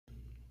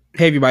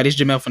Hey everybody, it's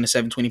Jamel from the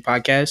 720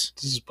 Podcast.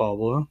 This is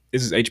Pablo.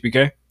 This is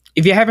HBK.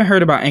 If you haven't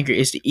heard about Anchor,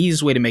 it's the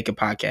easiest way to make a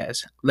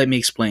podcast. Let me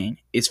explain.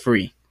 It's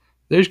free.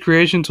 There's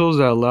creation tools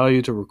that allow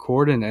you to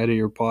record and edit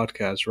your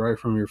podcast right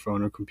from your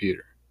phone or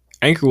computer.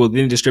 Anchor will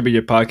then distribute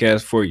your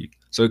podcast for you,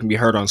 so it can be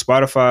heard on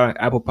Spotify,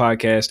 Apple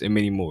Podcasts, and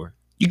many more.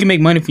 You can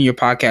make money from your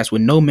podcast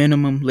with no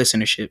minimum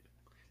listenership.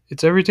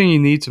 It's everything you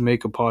need to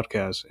make a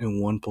podcast in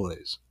one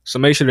place. So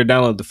make sure to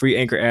download the free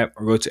Anchor app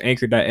or go to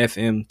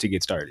anchor.fm to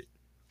get started.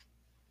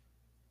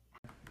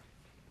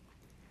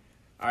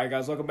 All right,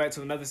 guys, welcome back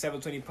to another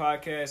 720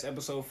 Podcast,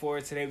 episode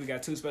 4. Today we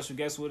got two special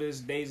guests with us,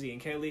 Daisy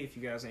and Kelly. If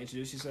you guys want to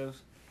introduce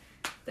yourselves.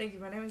 Thank you.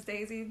 My name is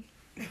Daisy.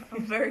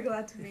 I'm very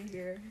glad to be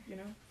here,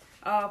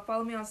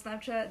 Follow me on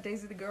Snapchat,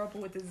 Daisy the Girl,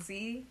 but with a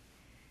Z.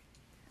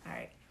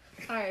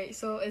 Alright,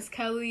 so it's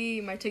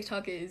Kelly. My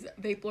TikTok is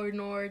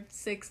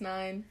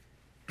VapeLordNord69.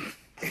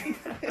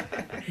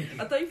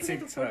 I thought you forgot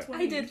the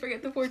 420. I did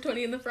forget the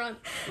 420 in the front.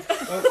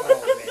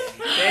 Oh,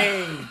 man.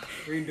 Dang.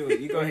 Redo it.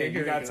 You go ahead.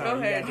 You got time.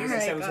 Go ahead. You got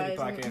this. All right, 720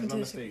 guys, Podcast. No I'm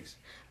mistakes.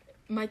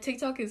 My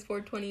TikTok is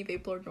 420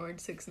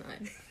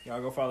 VapeLordNord69.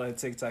 Y'all go follow her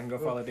TikTok and go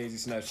follow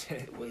Daisy's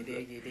Snapchat. We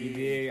did, you You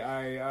did.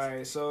 All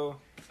right. So,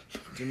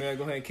 Jamel,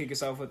 go ahead and kick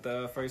us off with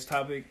the first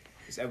topic.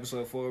 It's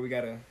episode 4. We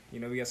got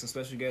some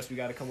special guests. We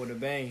gotta come with a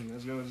bang.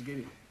 Let's go. Let's get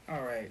it.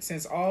 All right.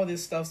 Since all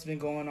this stuff's been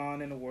going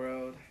on in the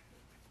world,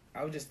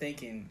 I was just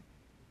thinking,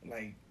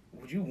 like,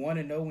 would you want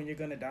to know when you're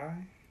going to die?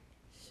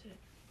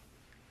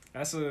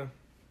 That's a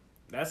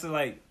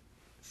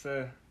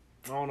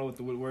I don't know what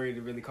the word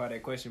to really call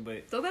that question,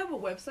 but Don't they have a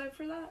website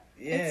for that?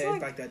 Yeah,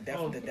 it's like the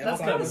death. The death.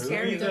 that's Cloud. kinda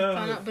scary.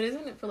 But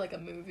isn't it for like a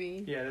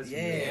movie? Yeah, that's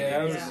Yeah,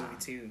 that was a movie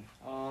too.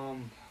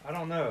 I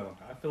don't know.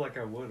 I feel like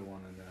I would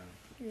want to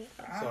know.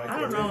 So I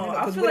don't know.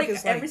 I feel like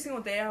every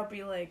single day I'll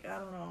be like, I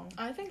don't know.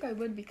 I think I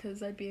would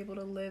because I'd be able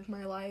to live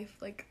my life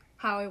like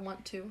how I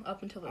want to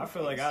up until I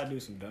feel like I'd do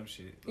some dumb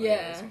shit. Like, Yeah.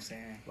 That's what I'm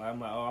saying. Like I'm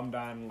like, I'm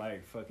dying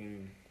like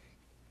fucking.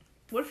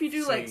 What if you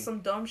do like Same. some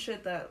dumb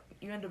shit that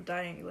you end up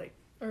dying like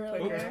Or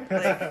quicker?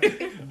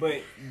 like,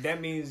 But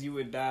that means you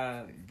would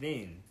die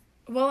then.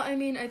 well, I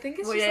mean, I think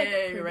it's Well, just yeah,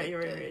 like you're right.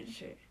 predicted.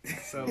 Shit.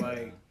 So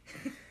like,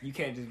 you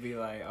can't just be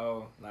like,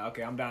 oh, like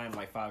okay, I'm dying in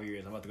like 5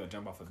 years. I'm about to go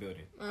jump off a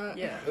building.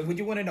 Yeah. Would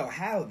you want to know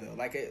how though?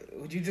 Like,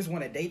 would you just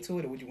want a date to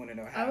it, or would you want to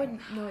know how? I would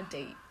know a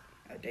date.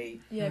 A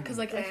date. Yeah, because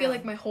like I feel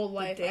like my whole The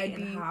life day I'd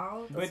and be.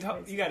 how? But That's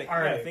crazy. you gotta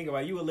Alright. think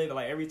about it. You would live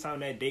like every time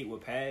that date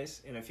would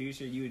pass in the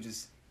future, you would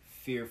just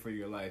fear for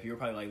your life. You would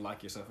probably like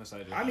lock yourself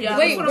inside your I mean, Yeah,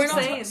 Wait, that's what we're I'm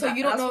not- saying. so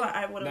you don't That's know- what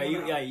I would No, have.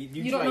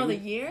 You don't know the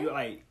year? You,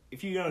 like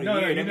if you know the No,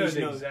 year, you that know means the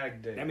you know.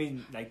 exact date. That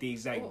means like the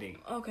exact date.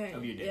 Okay.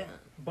 Of your day. Yeah.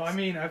 But I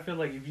mean, I feel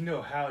like if you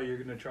know how, you're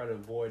gonna try to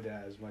avoid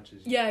that as much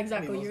as you Yeah,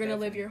 exactly. most You're gonna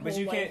live your But whole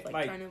you life can't, like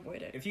like, trying to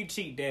avoid it. If you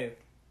cheat death,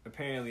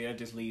 apparently that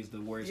just leaves the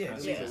worst Yeah,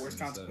 these are consequences. the worst and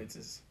stuff.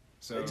 consequences.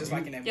 So Just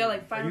like in that Yeah, movie.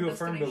 like Final Are you a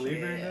firm Destination.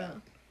 believer in Yeah.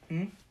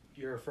 that?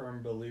 You're a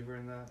firm believer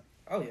in that?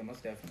 Oh yeah,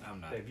 most definitely.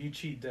 I'm not. That if you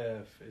cheat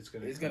death, it's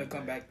gonna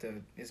come back to.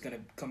 It's gonna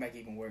come back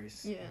even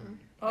worse. Yeah.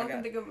 All I I can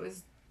got- think of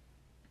is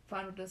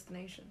Final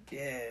Destination.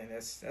 Yeah,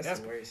 that's That's-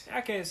 the worst.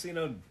 I can't see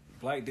no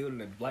black dude in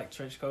a black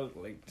trench coat,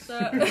 like So-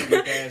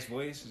 deep ass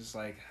voice, just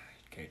like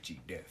you can't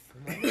cheat death.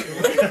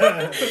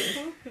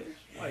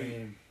 I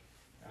mean,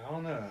 I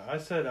don't know. I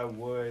said I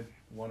would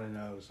want to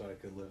know so I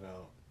could live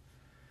out.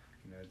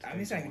 You know, I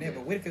mean, it's not even that,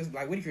 but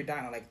what if you're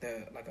dying like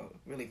a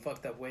really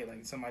fucked up way?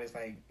 Like somebody's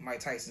like Mike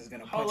Tyson's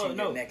gonna punch Hold you up, in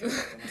no. your neck or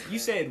something. Like You that.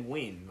 said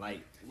when,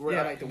 like,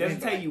 Yeah, like the doesn't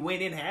when, tell like- you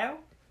when and how.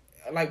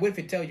 Like, what if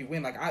it tell you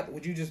when? Like,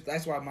 would you just?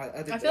 That's why my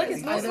other. I feel like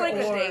it's Most either like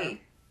a or.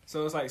 day.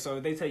 So it's like, so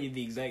they tell you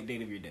the exact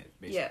date of your death,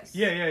 basically. Yes.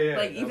 Yeah.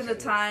 Like even the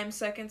Okay. time,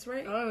 seconds,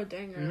 right? Oh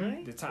dang!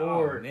 Really? The time.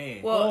 Or- Oh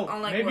man. Well,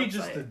 on, like, maybe website.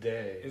 just the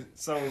day.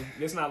 So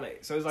it's not like,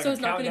 so it's like So a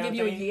it's not gonna countdown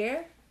give you a thing?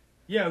 year.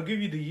 Yeah, I'll give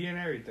you the year and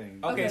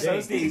everything. Okay, Okay. so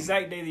it's the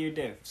exact date of your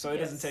death. So it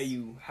doesn't Yes. tell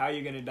you how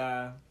you're gonna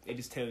die. It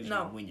just tells you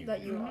No. when you're That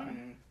gonna you die. are.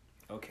 Mhm.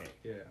 Okay.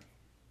 Yeah.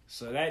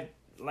 So that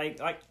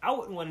like I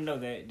wouldn't want to know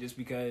that just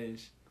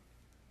because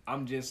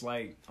I'm just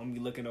like I'm gonna be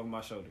looking over my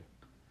shoulder.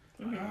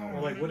 Mhm. Or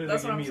like, what did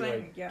That's they what give I'm me?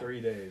 saying, Like yeah.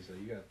 3 days. Like,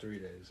 you got 3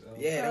 days. Oh.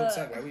 Yeah, that would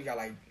suck. Like we got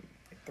like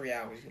 3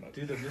 hours. You know.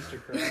 Do the Mr.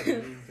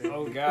 Krabs.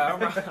 Oh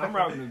god, I'm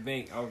robbing the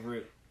bank over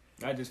it.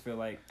 I just feel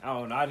like I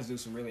don't know. I just do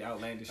some really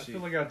outlandish I shit.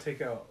 feel like I'll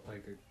take out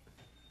like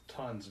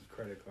tons of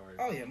credit cards.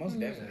 Oh yeah, most Mhm.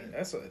 definitely.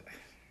 That's what.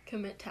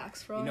 Commit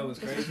tax fraud. You know what's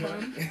This is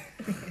crazy?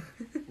 fun.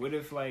 What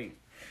if like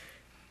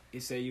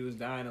it said you was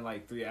dying in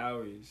like 3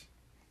 hours,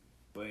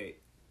 but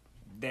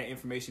that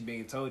information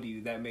being told to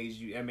you that makes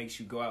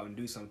you go out and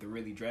do something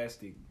really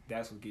drastic.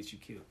 That's what gets you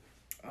killed.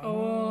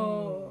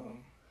 Oh.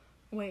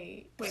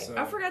 Wait. Wait, So-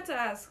 I forgot to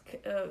ask.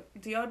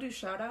 Do y'all do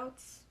shout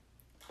outs?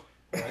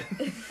 What?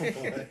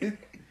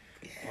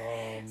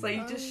 So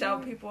you just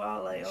shout people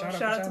out like, oh, Shout out shout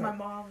to out to my shout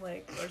mom,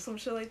 like, or some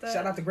shit like that.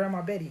 Shout out to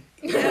Grandma Betty.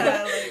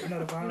 Yeah, like You know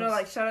the vibes.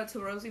 like shout out to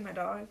Rosie, my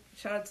dog.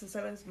 Shout out to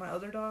Silas, my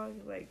other dog.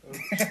 Like,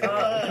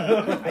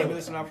 Hey, you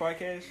listen to our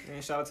podcast?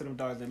 And shout out to them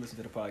dogs that listen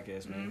to the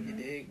podcast, man. You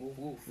dig? Woof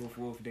woof. Woof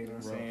woof, you know what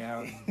I'm saying?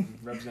 How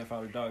represent for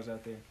all the dogs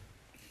out there.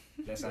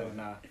 That sounded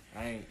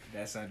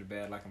that sounded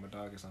bad like I'm a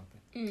dog or something.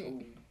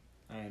 Mm.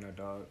 Ooh. I ain't no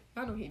dog.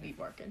 I know he'd be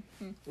barking.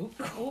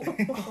 That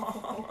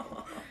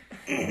hurt.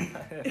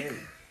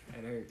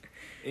 That hurt.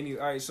 Anyway,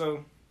 all right.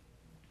 So,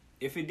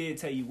 if it did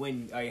tell you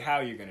when, like, how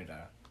you're gonna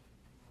die,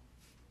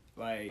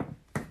 like,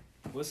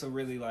 what's a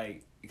really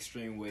like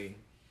extreme way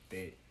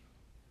that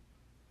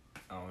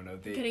I don't know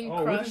that Getting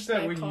what is crushed that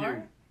by a when car?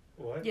 you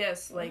what?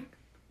 Yes, like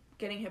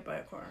getting hit by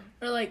a car.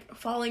 Or like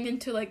falling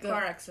into like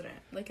Car a accident.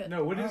 like a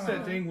No, what is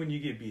that Oh. thing when you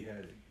get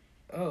beheaded?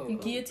 Oh,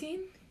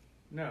 guillotine?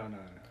 No.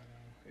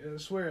 I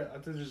swear, I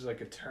think there's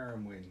like a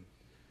term when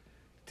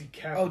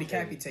decapitated. Oh,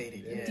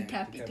 decapitated, yeah.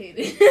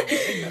 Decapitated.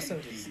 That's so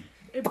just,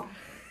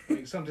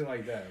 Like something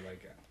like that.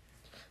 Like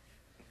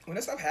when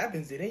that stuff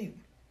happens, do they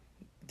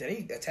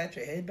attach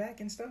your head back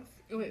and stuff?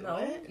 Wait, No.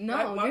 what? No,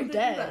 Why you're would they do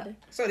that? dead.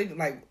 So they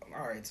like,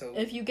 all right, so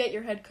If you get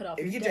your head cut off,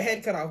 if you you're get your dead.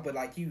 head cut off, but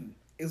like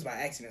it was by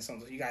accident, or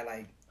something, so you got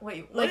like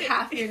Wait, like what?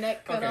 half your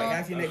neck cut okay, like off.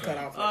 half your neck cut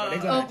off. Like, are they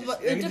Oh, gonna but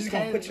just, it they just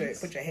gonna depends.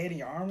 put your head in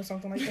your arm or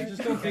something like I that?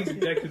 just don't think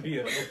that could be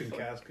an open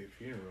casket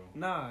funeral.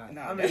 nah.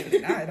 No, I definitely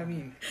mean, not. I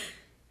mean,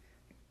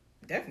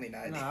 definitely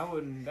not. nah, I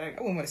wouldn't. That, I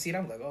wouldn't want to see it.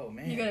 I'm like, oh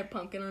man, You got a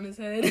pumpkin on his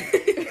head. the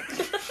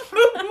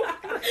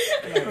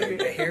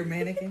hair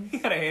mannequin. he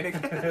got a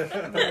headache.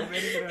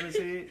 Mannequin on his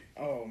head.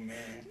 Oh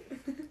man,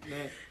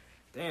 Man,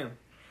 damn,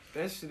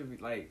 that should be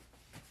like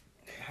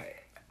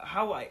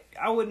how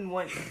I wouldn't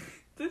want.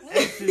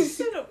 This is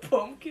a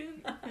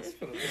pumpkin. I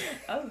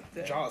was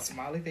dead. draw a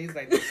smiley face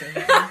like the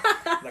symbol,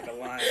 like a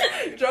line.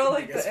 Draw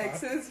like Biggest the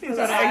smile. X's for He's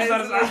the got eyes X on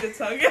his and like eye. the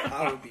tongue. I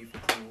would be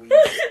fucking weak.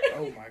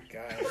 Oh my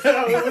god. With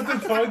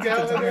the tongue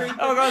out and everything.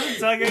 Oh god, I'm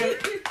talking.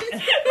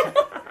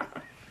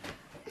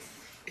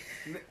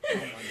 Oh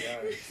my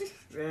god.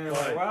 Man,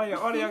 What? why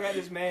all y'all got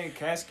this man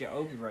casket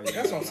open right now?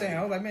 That's what I'm saying.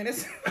 I was like, man,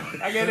 this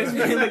I got this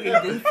man looking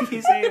goofy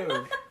as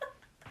hell.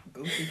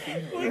 goofy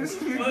funeral. Looks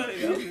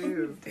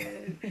funny.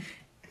 Dead.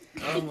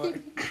 Oh my.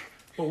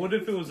 But what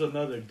if it was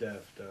another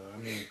death though? I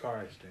mean, a car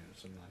accident or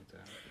something like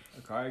that.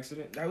 A car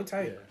accident? That would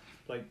Yeah, type.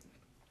 like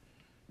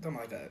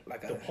Something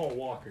like the a. Paul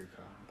Walker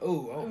kind.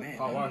 Oh man.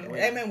 Paul Walker, wait.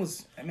 That man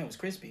was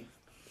crispy.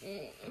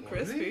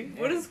 Crispy.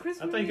 Yeah. What is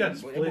crispy? I thought you got mean?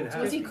 split in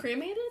half. Was he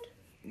cremated?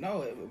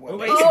 No, Oh,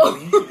 wait.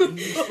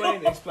 basically.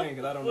 Explain,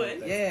 because I don't know. What? What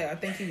that. Yeah, I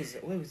think he was.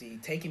 What was he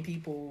taking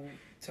people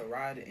to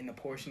ride in the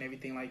Porsche and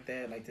everything like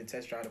that, like to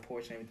test drive the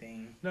Porsche and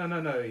everything?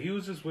 No. He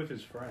was just with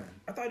his friend.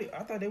 I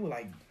thought they were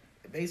like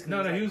basically.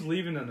 No, like, he was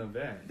leaving an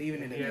event.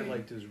 Leaving an He had event.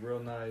 like this real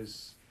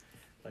nice,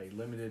 like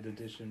limited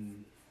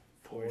edition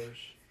Porsche.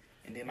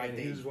 and then like And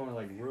they. he was going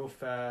like real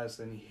fast,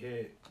 and he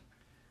hit.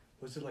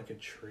 Was it like a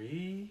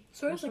tree?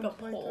 So it was like a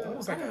Something pole. It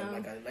was I like don't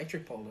know. an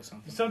electric pole or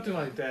something. Something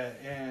like that,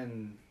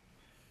 and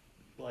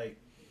like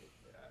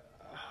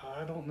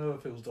I don't know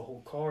if it was the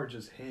whole car, or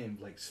just him,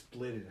 like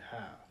split in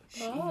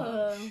half,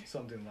 Oh.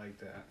 something like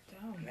that.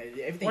 Damn.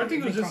 Everything, Or I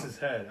think it was everything just his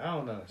head. I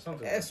don't know,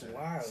 something. That's like that.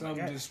 wild.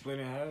 Something Like, just split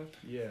in half.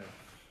 Yeah,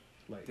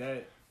 like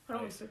That I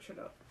don't search it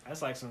up.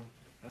 that's like some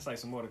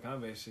Mortal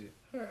Kombat shit.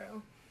 For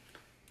real.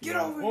 Get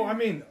yeah. over Well, here. I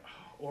mean,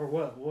 or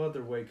what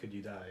other way could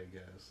you die? I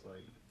guess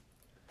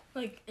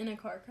Like in a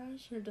car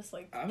crash or just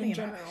like I in mean,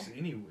 general?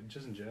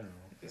 just in general.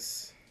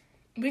 it's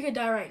We could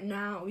die right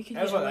now. We could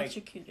That's get what, like-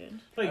 electrocuted.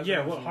 Like That's yeah,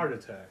 what I'm what saying. heart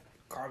attack?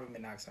 carbon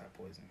monoxide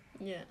poison.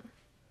 Yeah.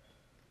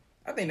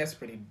 I think that's a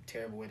pretty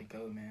terrible way to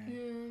go, man.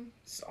 Yeah.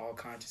 It's all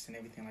conscious and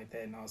everything like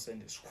that, and all of a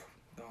sudden just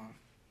gone,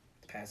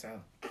 pass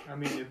out. I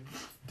mean, if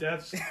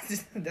that's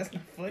That's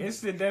not funny.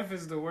 Instant death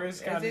is the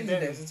worst At kind the of end of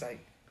the day, death. it's like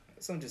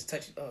someone just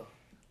touched. Oh,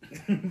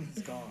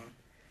 it's gone.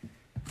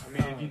 I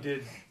mean, if you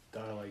did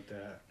die like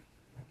that,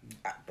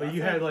 I but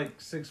you feel had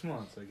like 6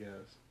 months, I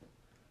guess.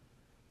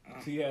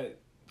 So you had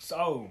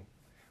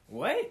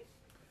what?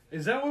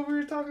 Is that what we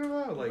were talking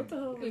about? Like, What the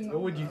hell? What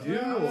what would you do?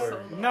 Yeah,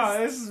 Or No,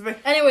 this is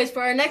Anyways,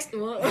 for our next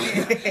no.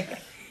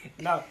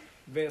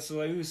 But so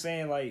like we were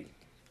saying like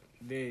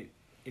that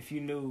if you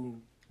knew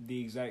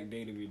the exact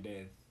date of your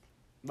death,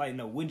 like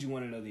no, would you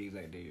want to know the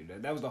exact date of your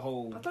death? That was the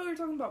whole. I thought we were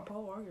talking about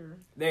Paul Walker.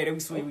 Yeah, we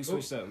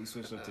switched up. We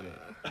switched up to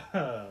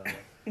that.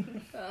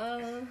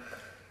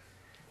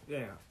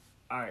 Yeah.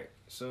 All right.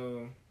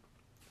 So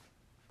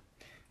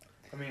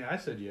I mean, I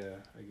said yeah,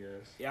 I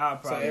guess. yeah,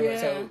 I'll So, probably.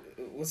 Yeah.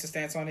 what's the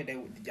stance on it? Y'all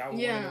want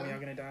to Yeah. know when y'all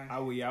gonna die? I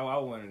would. Yeah, I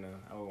want to know.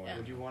 I would want to Yeah.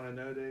 Would you want to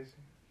know, Daisy?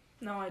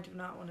 No, I do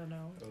not want to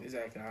know. Oh.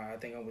 Exactly. I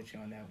think I'm with you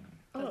on that one.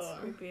 That's Oh.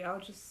 creepy. I'll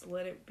just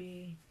let it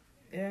be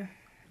Yeah,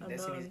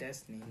 destiny's unknown.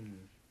 destiny. Hmm.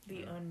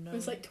 The unknown.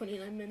 It's like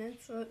 29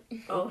 minutes.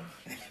 oh,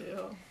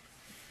 chill.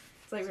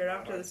 It's like right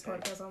after this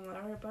podcast, I'm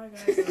like, all right, bye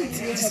guys. And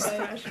I just Bye.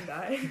 crash and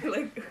die.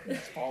 Like,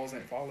 Fall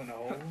in a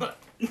hole.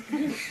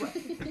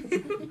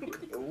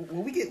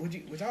 Will we get? Would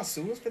y'all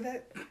sue us for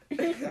that?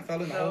 I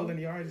fell in the No. hole in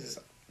the yard. Just,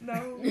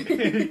 no.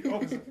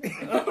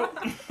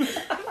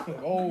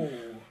 oh,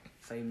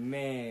 say,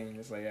 man,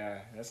 it's like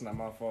that's not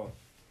my fault.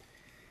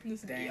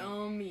 This is Dang.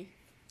 beyond me.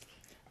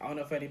 I don't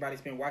know if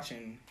anybody's been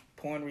watching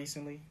porn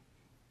recently,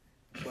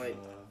 but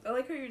I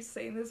like how you're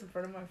saying this in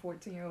front of my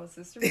 14-year-old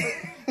sister.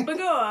 But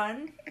go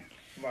on.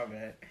 my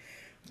bad.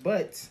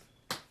 But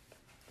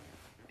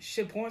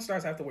should porn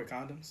stars have to wear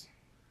condoms?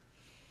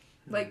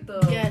 Like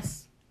the.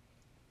 Yes.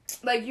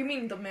 Like, you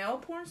mean the male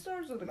porn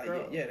stars or the Like,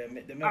 girl? yeah,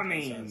 the male I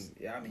mean- stars.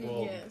 Yeah, I mean,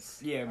 Well, Yes.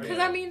 Yeah, Because,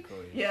 I mean, go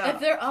ahead. Yeah. If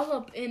they're all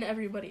up in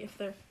everybody, if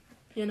they're,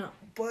 you know.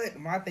 but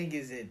my thing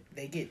is that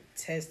they get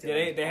tested.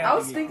 Yeah, they I have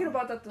was to thinking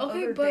about that the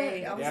Okay, other but-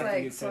 day. I They was have to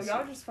like, get so tested.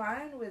 y'all just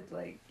fine with,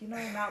 like, you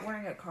know, not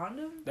wearing a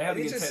condom? They have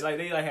to It's get just- like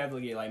they like have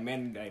to get like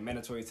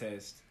mandatory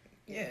tests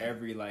Yeah,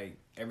 every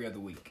other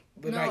week.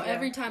 but No, like,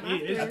 every time Yeah,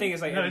 after. I think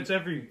it's like no,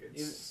 every,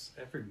 it's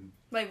every.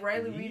 Like,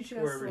 Riley Week Reed, she or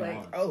has to, every like,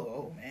 month?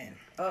 oh man,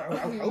 I uh,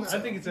 hope so. I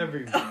think it's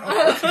every. I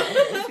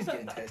hope she's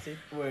getting tested.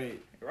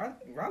 wait.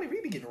 Riley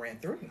Reed be getting ran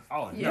through.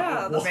 Oh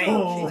Yeah, no. that's Man.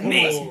 Whoa.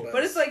 Man.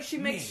 but it's like she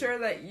makes Man. sure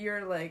that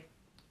you're, like,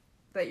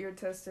 that you're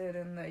tested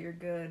and that you're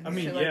good. And I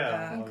mean, shit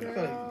yeah. Like that.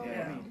 Girl. Yeah,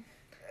 Yeah. I mean,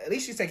 at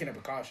least she's taking a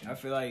precaution. I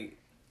feel like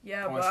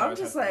Yeah, Porn but I'm stars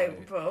just have to,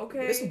 like, but okay,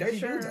 There's some dirty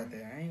sure. dudes out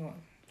there. I ain't want.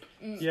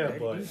 Yeah, Dirty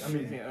but dudes. I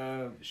mean,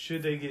 uh,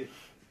 should they get?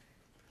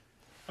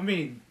 I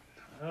mean,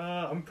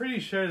 I'm pretty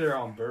sure they're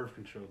on birth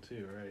control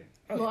too, right?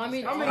 Well, I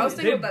mean, I was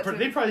thinking about that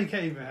They too. probably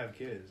can't even have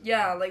kids.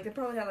 Yeah, like, they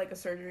probably had, like, a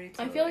surgery.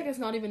 I feel like it's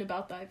not even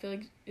about that. I feel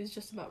like it's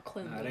just about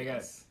cleanliness. nah, they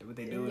got what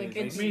they do Like,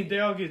 is I mean, they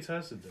all get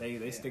tested. Though.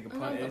 they stick a I know,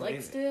 plug. but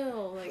like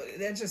still, like But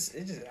that just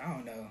I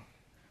don't know.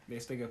 They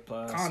stick a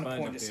plug. Condom sponge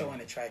porn up is there. so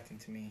unattractive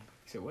to me. You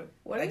said what?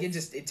 What Like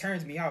is- it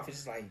turns me off. It's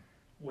just like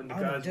When the I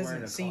don't know, guy's it doesn't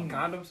wearing a seem-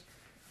 condom. Condoms?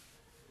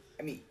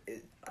 I mean,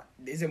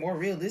 is it more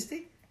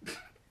realistic?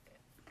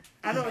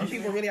 I know Are what you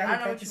people mean. really out I here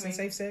know what you practicing mean.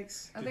 safe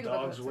sex? I Do think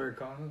about dogs that wear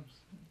too. condoms?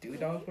 Do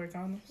dogs wear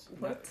condoms?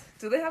 What?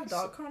 Do they have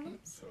dog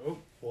condoms? Oh,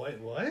 what?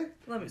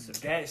 Let me see.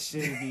 That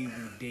should be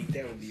ridiculous.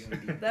 That would be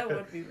ugly. That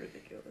would be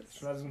ridiculous.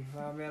 So I was,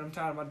 oh man, I'm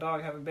tired of my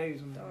dog having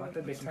babies. I'm about to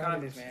I'm make some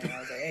telling you this, condoms. man. I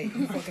was like, hey,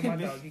 you fucking my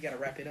dog, you gotta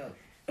wrap it up.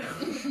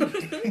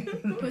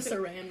 put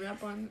saran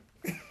wrap on.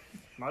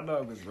 My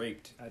dog was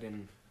raped. I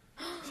didn't.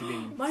 She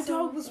didn't. My So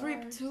dog was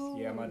raped too.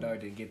 Yeah, my dog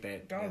didn't get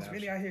that. Dogs that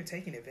really option. out here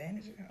taking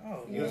advantage.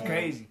 Oh, It was Yeah.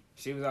 crazy.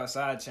 She was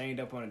outside, chained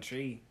up on a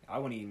tree. I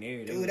wasn't even near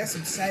it. It dude, was- that's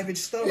some savage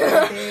stuff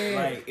right there.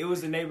 like it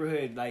was the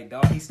neighborhood. Like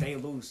dog, he stayed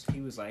loose.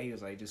 He was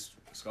like just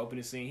scoping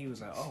the scene. He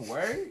was like, oh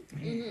word.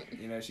 You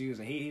know, she was.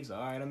 He was like,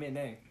 all right, I'm in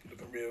there.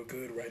 Looking real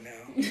good right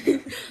now.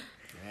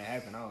 And that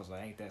happened. I was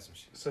like, ain't that some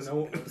shit? So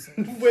no,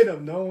 wait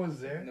up, no one's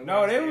there.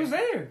 No, they was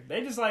there.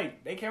 They just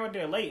like they came out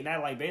there late, and I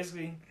like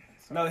basically.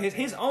 No,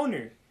 his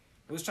owner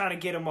was trying to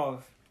get him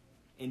off,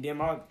 and then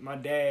my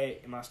dad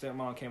and my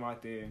stepmom came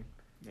out there,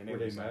 and they Were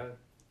they was like, mad?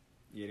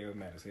 yeah, they were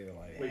mad as hell.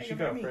 Like, Wait, she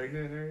got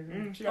pregnant and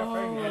everything. she got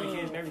pregnant, had the kids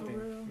and for everything.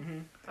 real? Mm-hmm.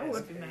 I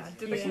would be mad.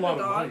 Did Yeah. they That's keep a lot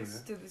the of money, dogs?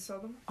 man. Did they sell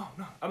them? Oh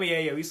no! I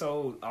mean, yeah, we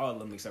sold all of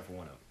them except for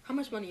one of them. How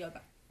much money y'all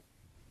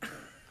got?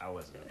 I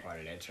wasn't a part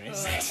of that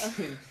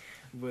transaction.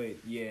 But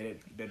yeah,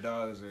 the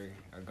dogs are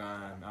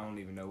gone. I don't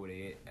even know where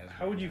they at.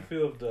 How would you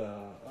feel if the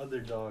other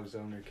dog's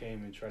owner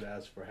came and tried to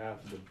ask for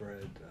half of the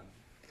bread?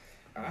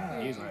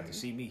 He was gonna have to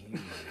see me. He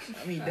was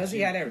like, I mean, does he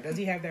have that? Does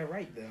he have that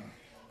right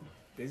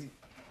though? "Is he-"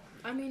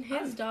 I mean,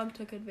 his dog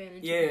took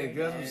advantage. Yeah, of it.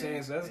 that's what I'm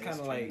saying. So that's That's kind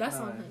of true. like That's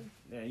nah, on him.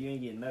 Yeah, you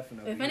ain't getting nothing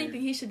over If here.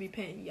 anything, he should be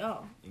paying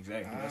y'all.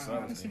 Exactly. That's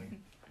what I'm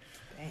saying.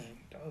 Dang,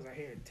 dogs out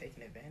here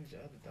taking advantage of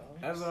other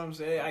dogs. That's what I'm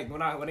saying.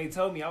 Like when they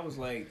told me, I was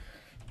like,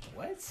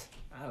 "What?"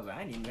 I was like,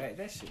 "I didn't even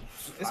that shit."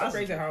 It's so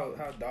crazy how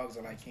dogs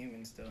are like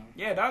humans though.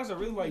 Yeah, dogs are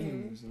really like Mhm.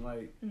 humans, and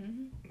like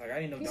Mm-hmm. Like I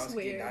didn't know It's dogs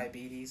could get weird.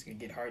 diabetes, could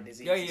get heart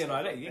disease. yeah, and no, stuff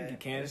that like you can that. get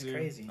cancer. That's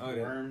crazy. Oh,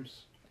 yeah.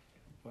 Worms.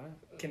 What?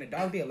 Can a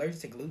dog be allergic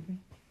to gluten?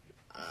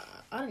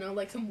 I don't know,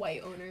 like some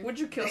white owner. Would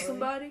you kill Really?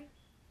 somebody?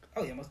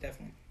 Oh yeah, most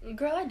definitely.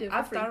 Girl, I do. for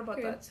I've free. thought about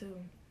Period. that too.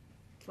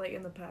 Like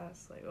in the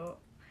past, like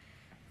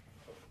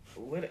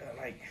What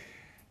like?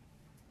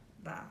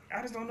 nah.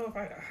 I just don't know if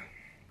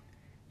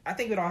I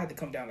think it all had to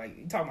come down. Like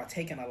you talking about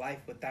taking a life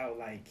without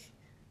like.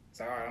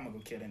 So all right, I'm gonna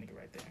go kill that nigga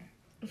right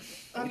there.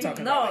 I We mean,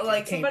 talking no, about,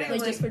 like, it came somebody, down Like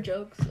to- just for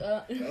jokes.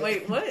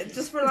 Wait, what?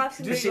 Just for laughs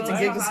and Just giggles? shits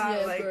and giggles? haha,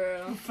 Yeah, like,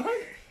 girl.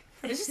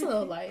 It's just a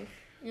little life.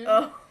 You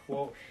know? oh,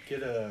 Well,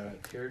 get a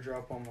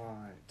teardrop on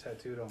my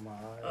tattooed on my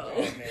eye. Oh.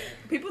 Oh man.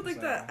 people think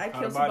So, that I How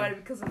killed the body? somebody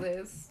because of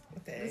this.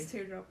 What the This heck?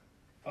 teardrop.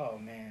 Oh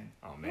man.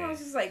 Oh No, I man. was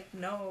just like,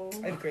 no.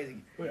 That'd be crazy.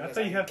 Wait, I Because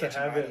thought you have to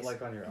catching have it bodies.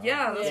 like on your eye.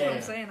 Yeah, that's what Yeah.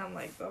 I'm saying. I'm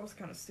like, that was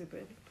kind of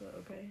stupid, but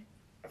okay.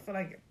 I feel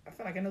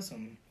like I know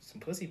some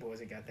pussy boys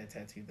that got that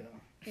tattoo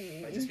though.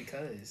 Like just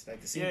because, like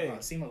the seem, Yeah.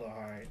 seem a little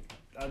hard.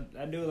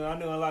 I know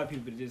a lot of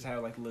people that just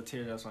have like little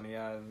teardrops on their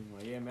eyes. I'm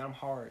like, yeah, man, I'm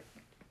hard.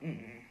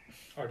 Mm-mm.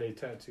 Are they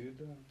tattooed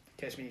though?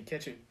 Catch me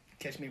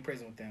in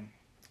prison with them.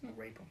 I'm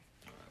gonna rape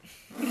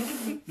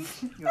them.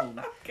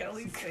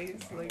 Kelly's face,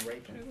 I'm like, gonna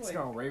rape them. It's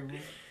gonna rape me.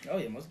 Oh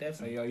yeah, most So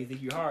definitely. yo, you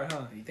think you hard,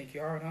 huh? You think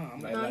you're hard, huh? I'm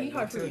Like- Nah, he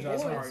hard for the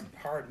teardrops boys.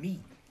 hard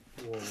meat.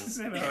 Whoa.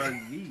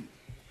 Hard meat.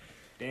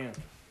 Damn.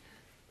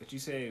 But you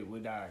said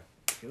would I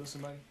kill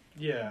somebody?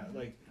 Yeah,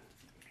 like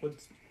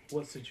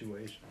what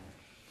situation?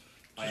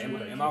 Like,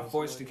 Would am I kill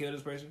forced to somebody? kill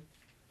this person?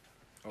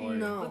 Or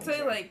No. let's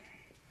say, like,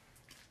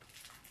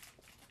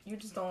 you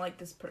just don't like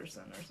this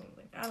person or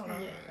something. I don't know.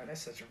 Yeah. God,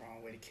 that's such a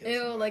wrong way to kill Ew,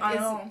 somebody. like I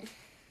it's know.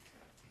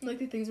 like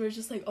the things where it's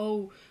just like,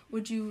 oh,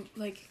 would you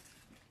like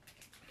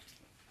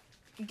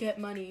get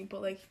money,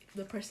 but like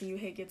the person you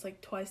hate gets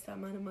like twice that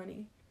amount of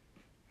money.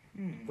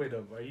 Wait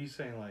up, are you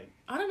saying like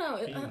I don't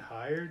know. being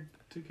hired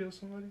to kill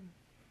somebody?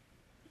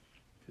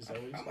 Is that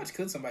what you How said? much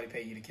could somebody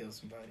pay you to kill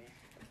somebody?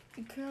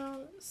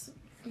 Girl,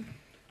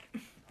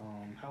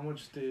 How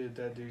much did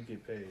that dude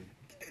get paid?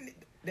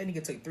 That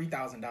nigga took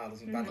 $3,000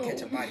 and about to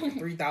catch a body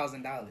for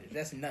 $3,000.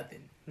 That's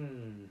nothing.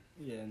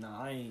 Yeah, no,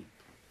 I ain't.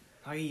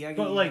 I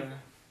But, like,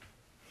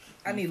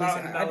 I need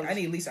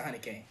at least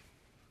 $100K.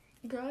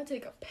 girl, I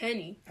take a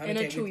penny and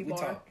a 100K, chewy bar.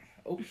 talk.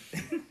 Oh.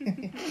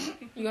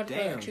 You got to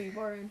put a Damn. chewy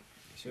bar in.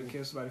 She'll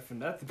kill somebody for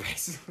nothing,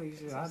 basically.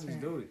 Shit, I'll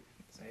just do it.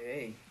 Say,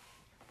 hey,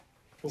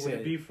 But would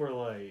it be for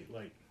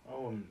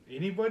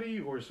anybody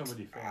or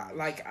somebody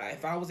famous?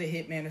 if I was a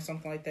hitman or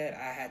something like that,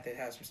 I had to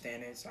have some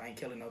standards. I ain't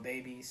killing no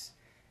babies.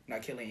 I'm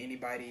not killing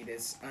anybody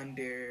that's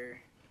under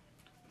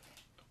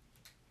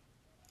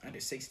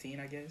 16,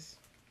 I guess.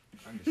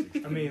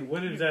 I mean,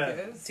 what is that?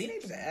 Yes.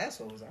 Teenagers are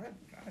assholes.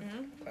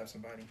 I'd clap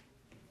somebody.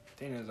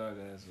 Teenagers are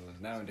the assholes.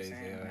 Nowadays,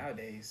 Saying, yeah.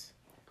 Nowadays.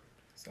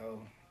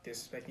 So,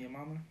 disrespecting your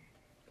mama?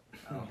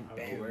 Oh,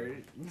 Bam.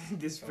 word. So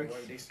Disrespect.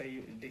 what they say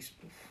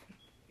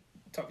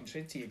talking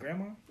shit to your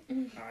grandma?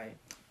 Alright,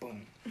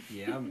 boom.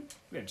 Yeah, we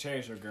gotta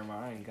cherish your grandma.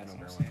 I ain't got no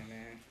That's what grandma. I'm saying,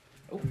 man.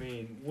 I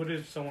mean, what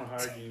if someone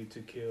hired you to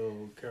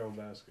kill Carol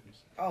Baskins?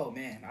 Oh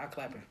man, I'll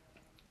clap her.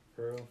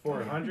 For real? For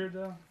 100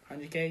 though?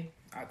 100K,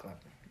 I'll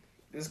clap her.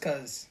 Just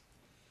cause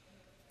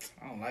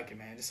I don't like her,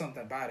 man. There's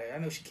something about her. I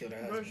know she killed her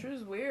Bro, husband. she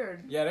was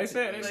weird. Yeah, they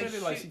said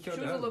it like she killed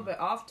She her was a little husband. bit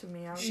off to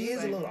me. I was She just is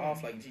a like, little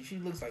off. Like she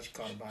looks like she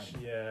caught a body.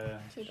 Yeah.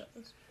 She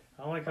does.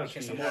 I don't like how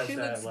she She has She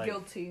that, looks like...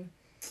 guilty.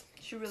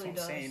 She That's really what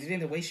does. I'm saying. And then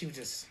the way she was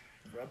just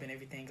rubbing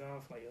everything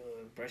off, like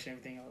brushing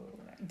everything off.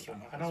 I can kill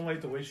my I don't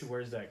like the way she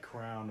wears that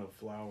crown of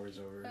flowers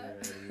over her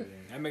head. Either.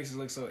 That makes it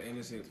look so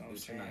innocent. That's what I'm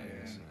But you're not saying,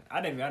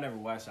 innocent. I never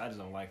watched it. I just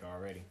don't like her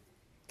already.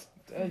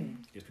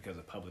 husband. Just because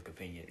of public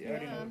opinion. You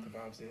already know Yeah. what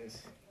the vibes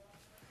is.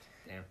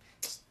 Damn.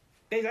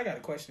 Daisy, I got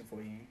a question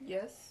for you.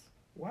 Yes.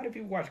 Why do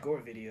people watch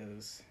gore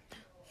videos?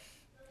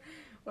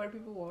 Why do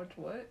people watch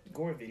what?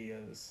 Gore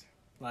videos.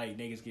 Like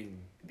niggas getting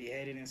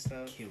Beheaded and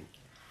stuff. killed.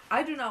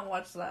 I do not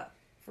watch that.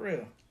 For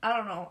real. I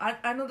don't know.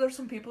 I know there's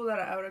some people that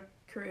are out of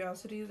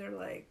curiosity.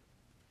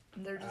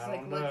 They're just I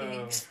like don't looking,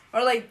 know.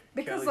 or like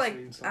because Kelly's like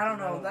seen I don't something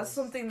know. That's else.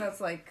 something that's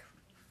like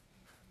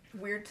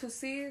weird to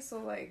see. So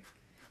like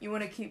you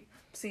want to keep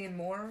seeing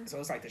more. So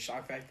it's like the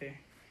shock factor.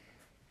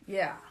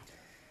 Yeah.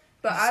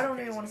 But That's I so don't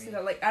even crazy want to to see me.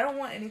 that. Like I don't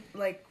want any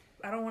like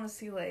I don't want to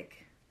see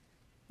like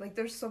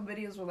there's some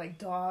videos where like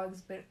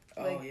dogs but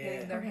like Oh, yeah.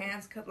 getting their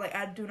hands cut. Like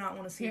I do not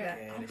want to see Yeah,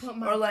 Yeah, I'll that's- put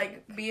my that. Or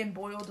like being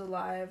boiled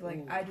alive. Like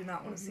Ooh. I do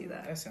not want to see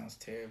that. That sounds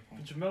terrible.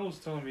 Jamel was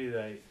telling me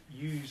that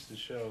you used to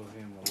show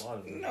him a lot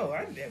of those. No,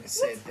 I never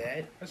said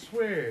that. I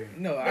swear.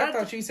 No, I That-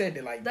 thought you said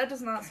that like That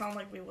does not sound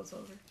like me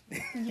whatsoever.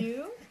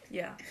 You?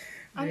 Yeah.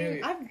 I mean,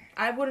 Yeah. I've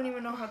I wouldn't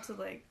even know how to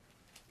like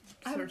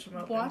I've search them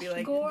up and watched be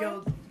like, gore,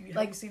 yo, have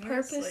like you seen this?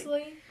 purposely.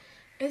 Like,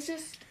 It's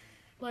just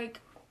like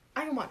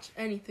I can watch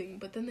anything,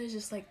 but then there's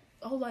just like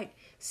like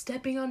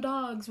stepping on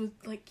dogs with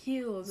like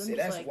heels and see,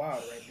 just that's like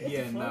wild right there.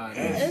 Yeah, nah.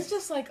 it's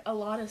just like a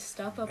lot of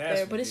stuff up That's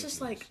there, but it's just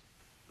ridiculous.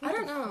 like I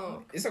don't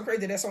know. It's so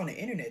crazy that's on the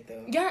internet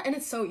though. Yeah, and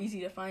it's so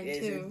easy to find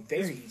It's too.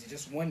 very easy.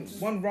 Just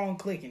one wrong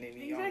click and then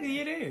you Exactly,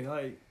 it is.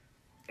 Like,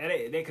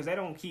 because they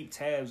don't keep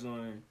tabs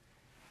on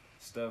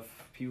stuff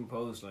people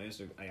post on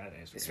Instagram. I got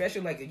Instagram.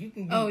 Especially like you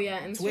can. Oh yeah,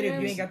 and Twitter.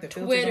 You ain't got the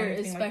filters Twitter, or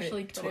anything especially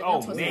like that. Twitter. Oh,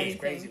 That's what's man. It's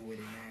crazy anything. with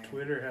it, man.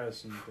 Twitter has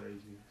some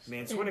crazy.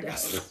 Man, It Twitter got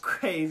does. some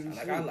crazy Like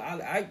shit.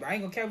 I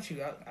ain't gonna cap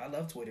you. I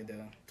love Twitter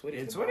though. Twitter.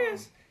 Yeah, is the Twitter bomb.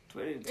 is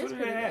Twitter It's that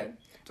pretty app. good.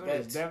 Twitter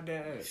is But- definitely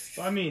that app.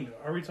 But, I mean,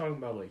 are we talking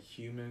about like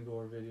human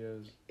gore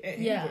videos? Yeah,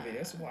 Yeah. yeah.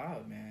 That's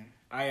wild, man.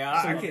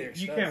 I So can. there- You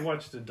stuff. can't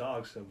watch the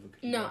dog stuff. but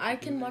can you No, watch I the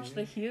can human watch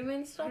the videos?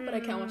 human stuff, but I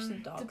can't watch the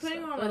dog depending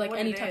stuff on or like what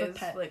any it type of is.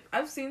 pet. Like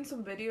I've seen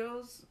some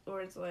videos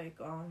where it's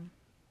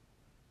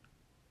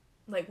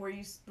like where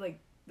you like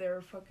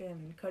they're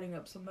fucking cutting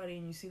up somebody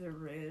and you see their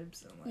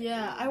ribs and like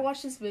Yeah, I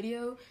watched this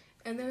video,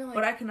 and they're like,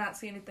 but I cannot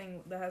see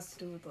anything that has to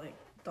do with like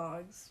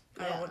dogs.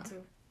 I Yeah. don't want to.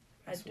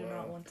 That's I do not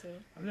wild. want to.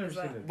 I've never Is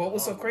seen that- it. But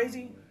what's so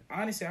crazy?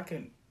 Honestly, I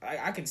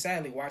can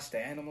sadly watch the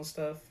animal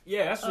stuff.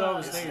 Yeah, that's what I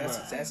was Yeah. thinking That's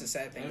about. that's a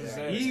sad thing. That's about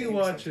sad. it. He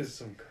watches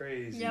some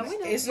crazy. yeah, we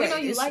know, It's we like- know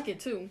you it's- like it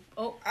too.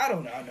 Oh, I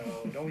don't know.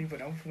 No, don't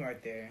put me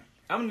right there.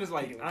 I'm just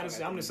like, Video honestly,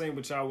 come I'm out the same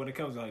with y'all when it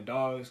comes to like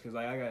dogs, because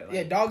like I got like,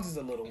 Yeah, dogs is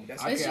a little.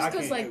 That's I it's can't- just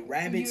because can't- like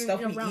rabbit you're stuff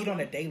we around eat on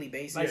a them. daily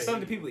basis. like Yeah, some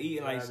of the people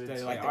eating like rabbits, that,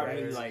 like like the aren't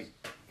really rabbits. like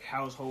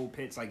household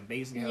pets, like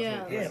basic Yeah.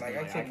 household Yeah, pets. like I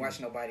can't can- watch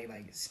nobody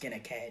like skin a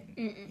cat.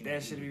 Mm-mm.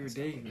 That should be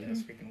ridiculous.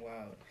 That's freaking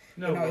wild.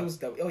 No, No, but- it was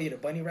the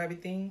bunny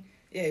rabbit thing.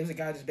 Yeah, it was a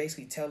guy just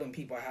basically telling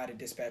people how to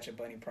dispatch a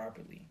bunny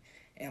properly,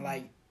 and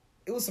like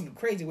it was some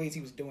crazy ways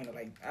he was doing it.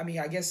 Like I mean,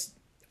 I guess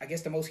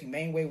the most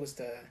humane way was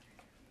to.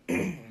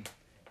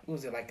 What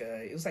was it like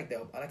it was like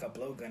a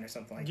blowgun or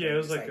something like that. Yeah, it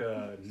was Just, like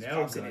a just nail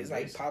pops gun. It, it's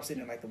like basically. pops it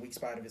in like the weak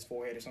spot of his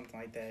forehead or something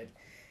like that.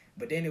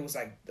 But then it was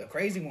like the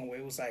crazy one where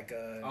it was like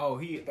Oh,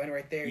 the he bunny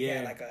right there. He yeah.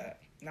 had like a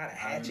not a I remember that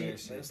hatchet, but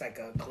shit. it was like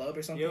a club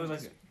or something. Yeah, it was He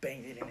like just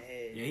banged it in the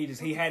head.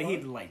 he hit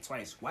it like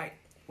twice. Whack,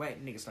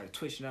 nigga started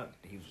twitching up.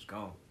 And he was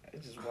gone.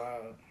 It's just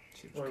wild.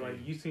 Shit was Or like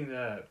crazy. you seen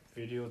that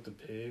video with the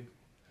pig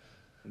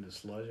and the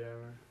sludge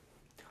hammer?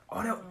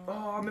 I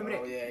remember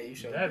Oh that. yeah, you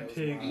showed That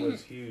pig wild.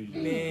 was huge.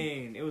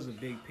 Man, it was a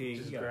big pig.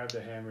 Just He got- grabbed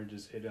the hammer and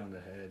just hit it on the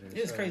head. And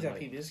It's started, crazy how like,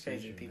 people. It's crazy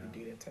that seizing people out.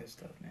 do that type of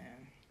stuff,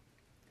 man.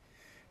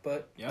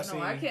 But Yeah,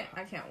 No, I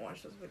can't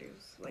watch those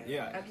videos. Like,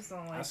 Yeah. I just don't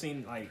I like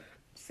seen like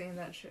seeing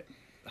that shit.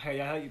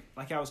 hey,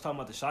 like I was talking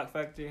about the shock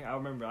factor. I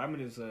remember I'm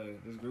in this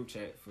group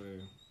chat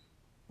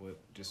with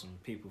just some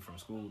people from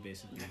school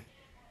basically,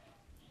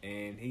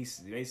 and he's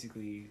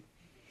basically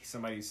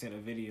somebody sent a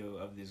video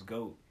of this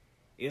goat.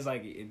 It's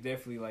like it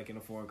definitely like in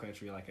a foreign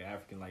country, like an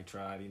African like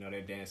tribe. You know,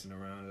 they're dancing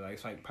around. Like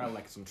it's like probably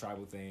like some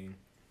tribal thing.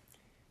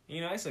 You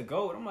know, it's a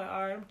goat. I'm like,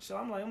 all right.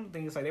 I'm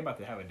thinking it's like they about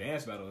to have a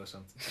dance battle or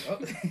something.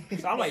 oh.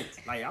 So I'm like,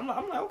 I'm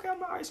like, okay,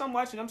 I'm all right. So I'm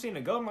watching. I'm seeing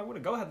the goat. I'm like, what the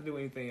goat have to do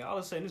with anything? All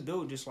of a sudden, this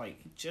dude just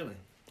like he chilling.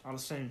 All of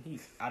a sudden, he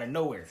out of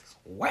nowhere,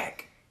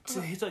 whack.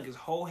 So he took his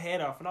whole head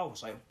off, and I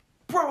was like,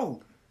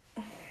 bro.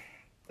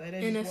 That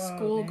is In a wild,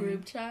 school man.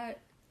 group chat.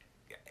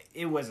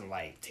 It wasn't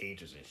like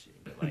teachers and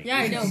shit, but like Yeah,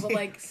 I know, but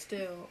like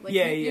still, like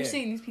Yeah, you're yeah.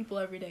 seeing these people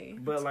every day.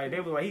 But like they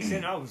were like, he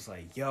said, I was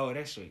like, yo,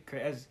 that shit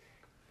crazy.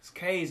 It's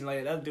crazy. And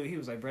like the other dude, he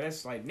was like, bro,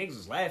 that's like niggas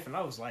was laughing.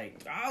 I was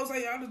like, I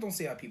just don't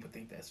see how people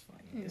think that's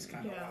funny. It's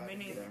kind of Yeah, wild. me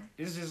neither.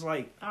 it's just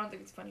like, I don't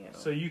think it's funny at all.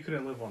 So you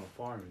couldn't live on a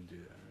farm and do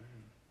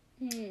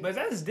that. but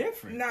that's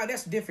different. Nah,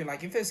 that's different.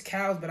 Like if it's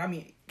cows, but I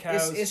mean,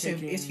 Cows, it's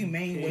chicken.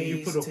 humane Right? ways.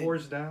 You put a to,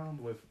 horse down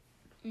with.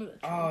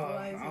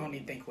 I don't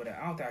even think with that.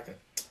 I don't think I could.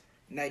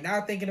 Like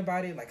now thinking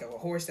about it, like a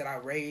horse that I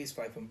raised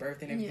like from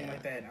birth and everything Yeah.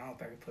 like that, I don't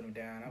think I could put him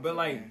down. But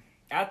like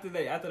after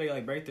they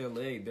like break their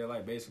leg, they're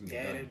like basically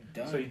yeah, done.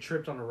 they're done. So he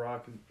tripped on a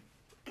rock. And,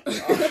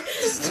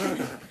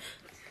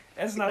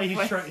 That's not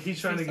he's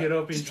trying to get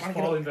up and he's trying to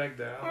get falling back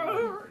down.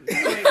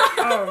 Like,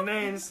 oh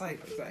man, it's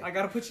like It's like- I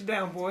gotta put you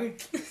down, boy.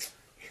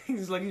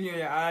 He's looking you in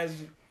your eyes.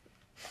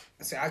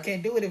 I say I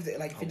can't do it if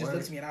like if Oh, it just word.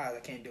 looks me in the eyes, I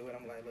can't do it.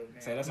 I'm like, look,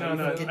 man. Say that's No, how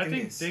no. you feel? Get I through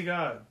think this. they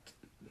got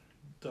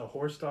the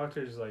horse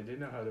doctors. Like they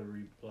know how to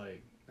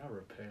not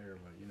repair,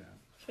 but you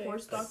know.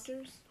 Horse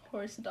doctors?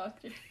 Horse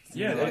doctors.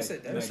 Yeah, that's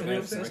like- that's a like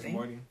real Rick and thing.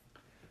 Morty.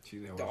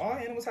 She's a Do horse all doctor.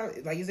 animals have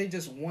like? Is it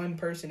just one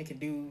person that can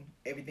do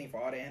everything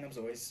for all the animals,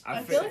 or is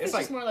I feel like it's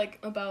just more like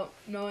about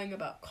knowing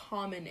about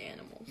common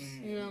animals.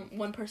 You know,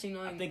 one person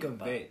knowing. I think a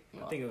about, vet.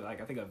 well, I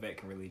think a vet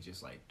can really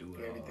just like do it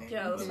all. Everything.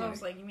 Yeah, that's But, what I like,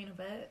 was like, you mean a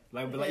vet?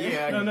 but like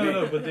yeah.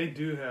 No, but they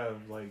do have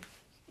like.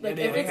 like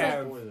they if it's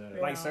have- for that.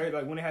 Like surgery,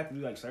 like when they have to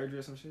do like surgery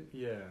or some shit.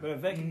 Yeah. But a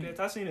vet can.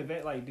 I seen a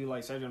vet like do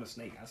like surgery on a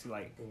snake. I see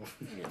like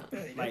yeah.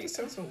 that Like- just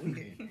sounds so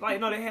weird. like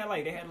no, they had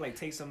to like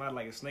take somebody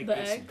like a snake The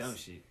did some eggs? dumb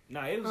shit.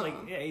 No, it was like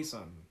Uh-uh. yeah, ate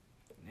something.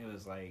 It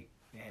was like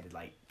they had to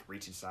like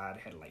reach inside.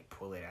 They had to like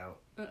pull it out.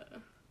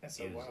 That's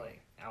so It was wild.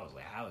 like I was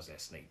like, how is that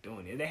snake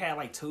doing it? They had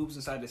like tubes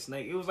inside the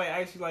snake. It was like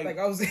actually like, Like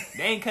I was,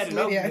 they ain't cut it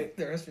Lady open. had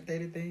the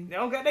respirator thing. They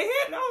don't got they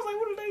had. I was like,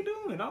 what are they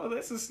doing? I was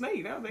that's a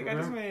snake. I was like,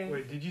 this man.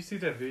 Wait, did you see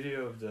that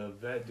video of the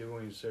vet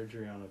doing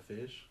surgery on a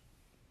fish?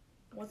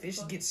 What the Fish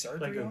fuck? get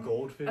surgery Like a on?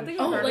 goldfish? I think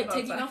Oh, heard like about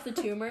taking that. off the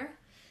tumor.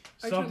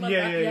 Are you Some- talking about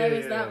yeah, that? yeah, it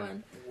was yeah, that yeah.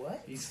 one.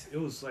 What? It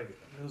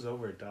was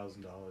over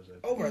 $1,000.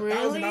 Over Really?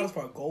 $1,000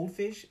 for a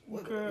goldfish?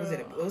 What was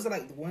it? Girl. Was it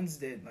like the ones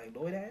that like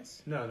Lloyd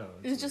has? No.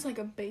 It's just like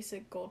a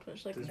basic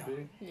goldfish, like this No.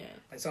 big. yeah.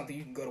 Like something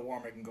you can go to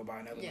Walmart and go buy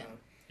another Yeah. one.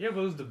 Yeah, but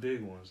it was the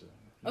big ones.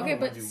 Though. Okay, Not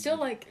but the ones you- still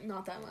like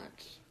not that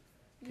much.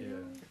 Yeah.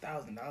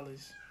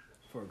 $1,000.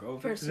 For a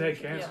goldfish. For Because they had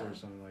surgery, cancer yeah. or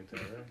something like that,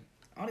 right?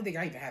 I don't think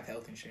I even have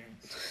health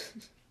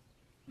insurance.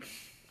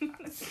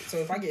 So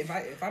if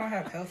I don't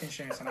have health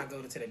insurance and I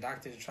go to the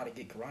doctor to try to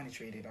get corona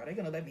treated, are they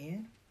gonna let me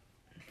in?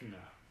 No.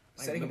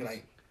 So they gonna be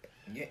like,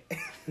 yeah.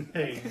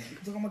 Hey,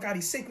 Oh my god,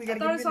 he's sick. We I gotta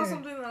thought I get saw him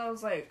in there. something that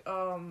was like,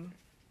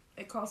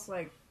 it costs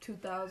like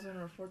 2,000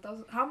 or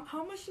 4,000.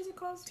 How much does it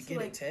cost To get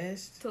like a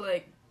test. to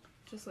like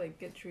just like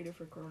get treated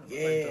for coronavirus?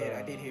 Yeah,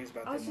 I did hear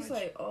about I was that just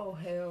much. like, oh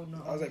hell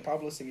no. I was like,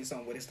 Pablo sent me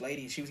something with this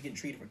lady. She was getting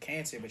treated for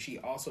cancer, but she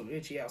also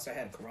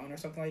had corona or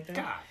something like that.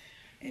 God.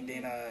 And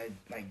then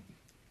like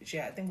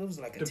I think it was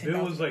like a the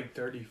bill was like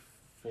 $34,000.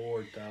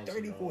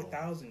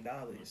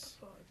 $34,000.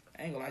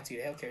 I ain't gonna lie to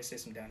you, the healthcare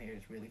system down here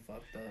is really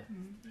fucked up.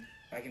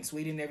 Like in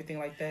Sweden and everything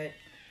like that,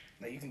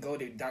 like you can go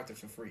to the doctor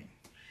for free.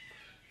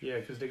 Yeah,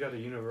 because they got a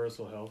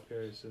universal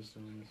healthcare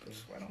system and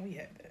stuff. Why don't we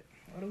have that?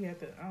 Why do we have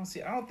to? I don't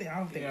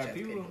think. Yeah, we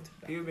should people have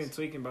to been doctors.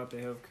 tweaking about the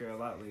healthcare a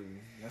lot lately.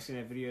 I seen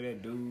that video of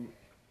that dude.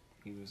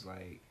 He was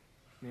like,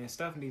 man,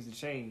 stuff needs to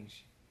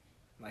change.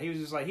 Like he was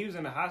just like he was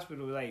in the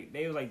hospital. Like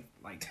they was like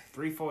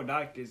 3-4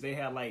 doctors. They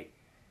had like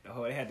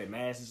they had the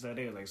masks and stuff.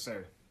 They were like,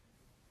 sir,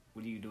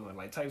 what are you doing?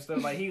 Like type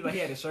stuff. Like he had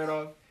his shirt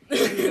off.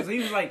 He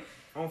was like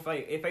on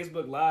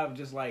Facebook Live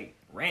just like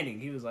ranting.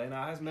 He was like,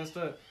 nah, that's messed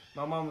up.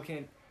 My mama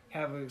can't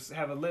have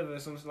a liver or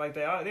something like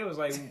that. They was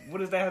like, what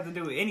does that have to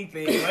do with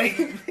anything?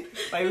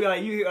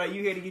 Like you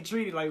here to get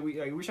treated. Like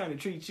we're trying to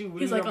treat you.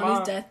 What He's is like your on mom?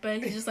 his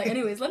deathbed. He's just like,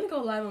 anyways, let me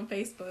go live on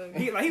Facebook.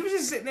 He was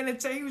just sitting in the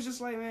chair. He was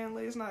just like, man,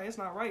 it's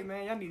not right,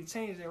 man. Y'all need to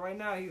change that right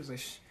now. He was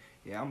like,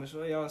 yeah, I'm gonna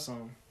show y'all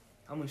something.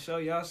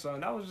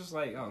 That was just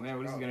like, oh man,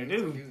 what is he gonna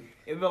do?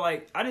 It but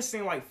like I just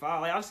seen like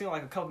 5. Like I seen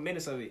like a couple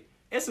minutes of it.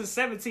 It's a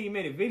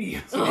 17-minute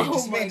video. Oh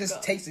This my man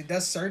just God.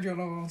 does surgery on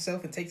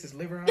himself and takes his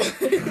liver out.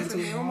 Gives it to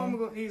his My mama mom.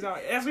 go, he's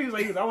like, that's what he was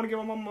like. He was, I want to give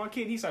my mama my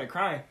kidney. He started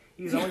crying.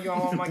 He was, I want to give my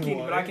mama my kidney,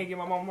 but I What? can't give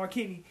my mama my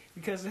kidney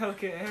because the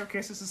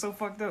healthcare system's so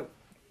fucked up.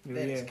 He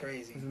was, That yeah. is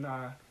crazy. He said,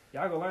 nah,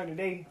 y'all gonna learn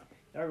today.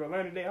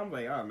 I'm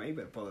like, oh man, you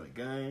better pull out a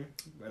gun.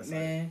 But it's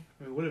Man,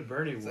 I mean, what if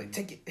Bernie it's won? like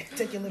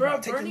take your liver Bro,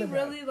 out. Take Bernie your liver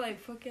out. really like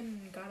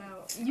fucking got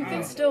out. You I can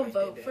don't still know if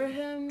vote they for did.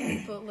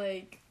 him, but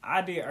like,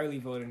 I did early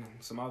voting,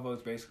 so my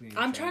vote's basically.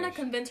 I'm trying to trash.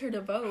 convince her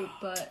to vote,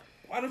 but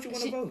Why don't you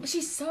want to vote?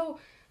 she's so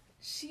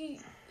she's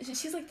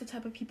like the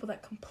type of people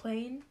that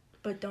complain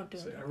but don't do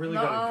So it. I really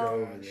No. gotta go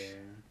over there.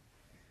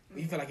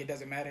 You feel like it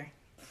doesn't matter?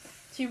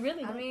 She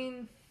really. I does.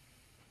 mean,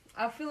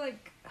 I feel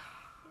like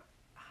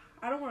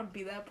I don't want to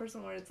be that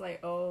person where it's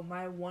like, oh,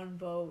 my one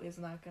vote is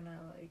not gonna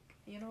like,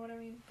 you know what I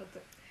mean? But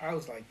I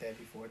was like that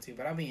before too,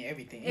 but I mean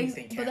Ex-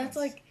 anything counts. but that's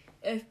like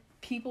if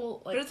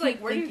people like. But it's like,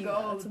 keep where do you thinking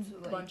go That's a to,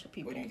 like- bunch of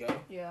people. where do you go?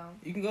 yeah,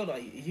 You can go to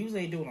like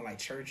usually they do it in like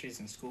churches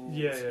and schools.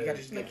 Yeah, You yeah. gotta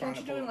just like find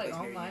can't a you do it like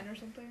place near you. online or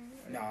something?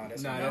 No,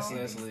 that's Nah, not that's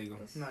illegal. illegal.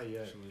 Not yet.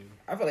 That's illegal.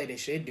 I feel like they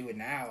should do it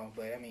now,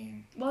 but I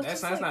mean, Well, it's That's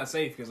just not, like, not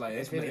safe because like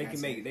It's they, really they not can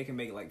safe. make they can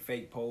make like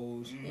fake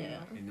polls Yeah.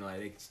 and like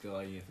they can steal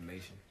all your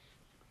information.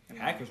 mm,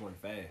 Hackers want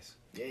fast.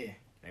 yeah,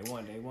 They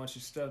want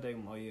your stuff. They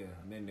oh yeah,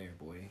 I'm in there,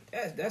 boy.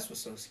 that's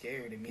what's so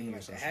scary to me. Mm,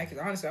 Like so the scary. hackers.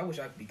 Honestly, I wish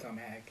I could become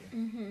a hacker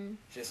Mm-hmm.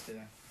 just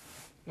to.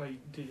 Like,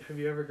 have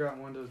you ever gotten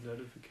one of those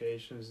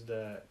notifications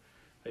that,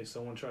 like,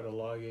 someone tried to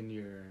log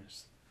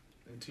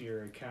into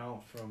your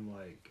account from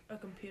like A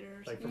computer or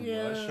like something. from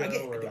Yeah. Russia I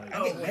get, or I like get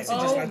Oh, messages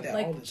Oh, like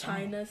that all the time.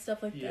 China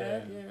stuff like that.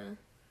 Yeah. Yeah.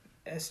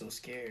 That's so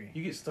scary.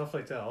 you get stuff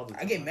like that all the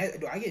time.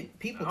 I get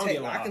people I don't text.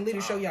 get a lot I can all literally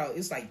the show time. y'all.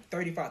 It's like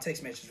 35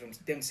 text messages from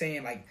them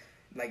saying like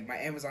my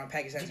Amazon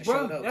package hasn't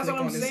Bro, showed up. that's Click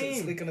what I'm on this.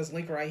 saying. Click on this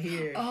link right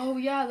here. Oh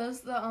yeah,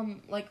 those the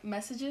like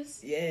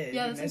messages. Yeah, Yeah, new that's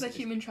like that messages.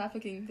 human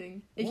trafficking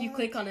thing. If you What?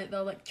 click on it,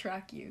 they'll like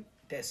track you.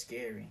 That's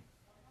scary.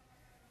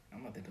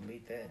 I'm about to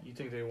delete that. You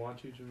think they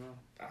want you, Jamal?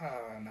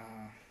 Oh no.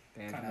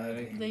 Damn, Kinda Jamal,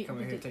 ugly. they come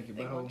in here and take your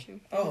they butthole. want you.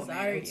 They Oh man,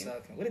 desire it you.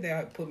 sucks. What if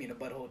they put me in a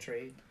butthole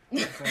trade?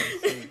 you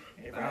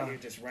Everybody here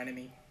just running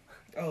me.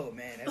 Oh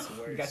man, that's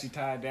the worst. got you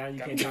tied down. You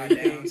Got can't me do tied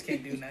anything. down. Just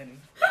can't do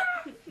nothing.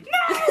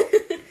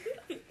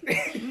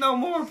 No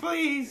more,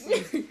 please.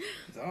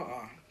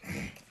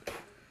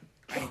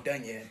 I ain't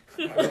done yet.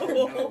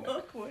 Oh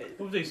no. What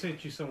if they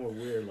sent you somewhere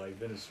weird like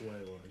Venezuela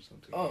or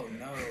something? Oh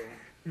no.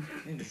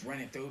 They just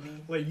running through me.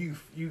 Like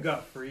you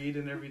got freed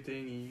and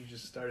everything, and you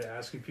just started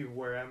asking people,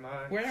 "Where am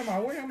I?" Where am I?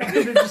 Where am And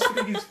I? then just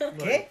niggas,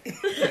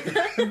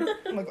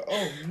 like, I'm like,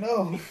 oh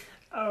no.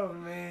 Oh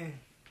man,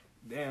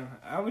 damn.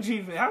 How would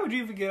you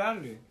even get out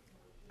of there?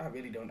 I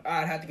really don't.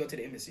 I'd have to go to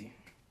the embassy.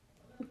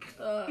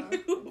 Uh,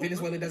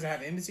 Venezuela doesn't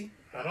have an embassy.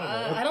 I don't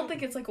know. I don't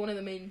think it's like one of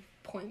the main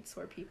points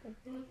where people.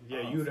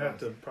 Yeah, you would have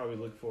to probably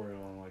look for it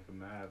on like a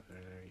map. I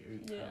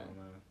Yeah. don't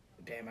know.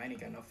 Damn, I ain't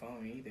got no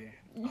phone either.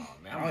 Oh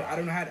man, I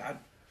don't know how to.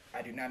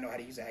 I do not know how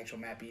to use the actual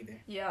map either.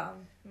 Yeah,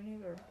 me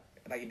neither.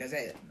 Like,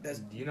 does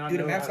Do you not do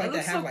the know maps how like It that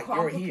looks have so like you're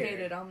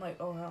complicated. here? I'm like,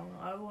 oh hell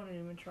no, I wouldn't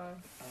even try.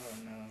 Oh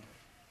no.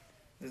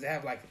 Does it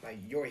have like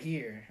you're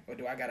here, or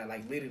do I gotta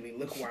like literally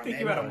look where I'm Think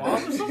at? you at a mall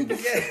or something?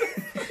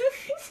 Yeah.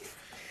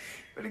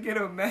 But to get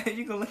a man,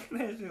 you can look at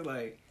that shit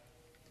like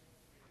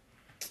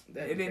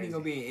That'd it be ain't even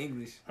gonna crazy. be in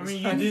English. I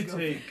mean, you did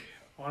take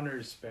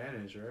honors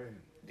Spanish, right?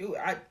 Dude,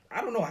 I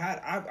don't know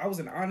how I was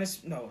an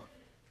honest no.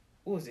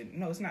 What was it?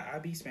 No, it's not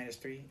IB Spanish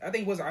 3. I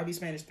think it was IB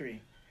Spanish 3.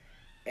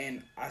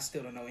 And I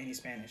still don't know any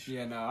Spanish.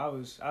 Yeah,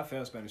 no, I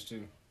failed Spanish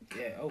too.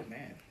 Yeah, oh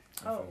man.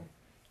 Oh.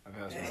 I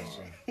failed Spanish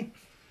too.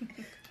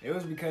 It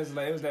was because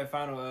like it was that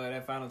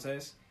final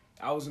test.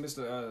 I was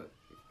Mr.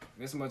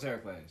 Montero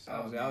class. I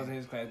was in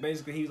his class.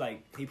 Basically,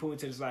 he put me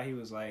to the side. He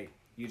was like,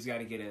 "You just got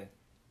to get a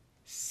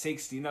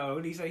 60." No,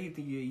 what did he say?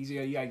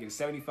 You got to get a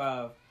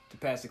 75 to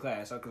pass the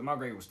class. Because my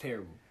grade was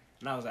terrible,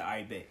 and I was like,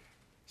 "I bet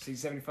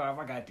 75.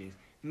 I got this."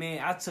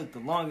 Man, I took the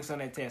longest on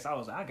that test. I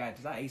was like, "I got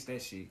this. I aced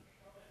that shit."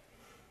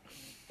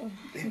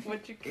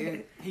 What you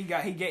get? He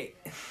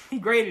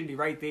graded it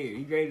right there.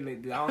 He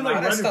graded it. I don't know.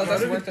 Like, that's right in tough.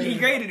 That's front of worth He it.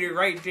 graded it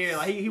right there.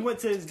 Like he went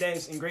to his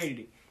desk and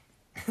graded it.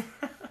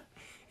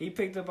 He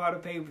picked up all the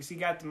papers. He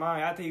got to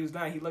mine. After he was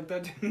done, he looked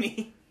up to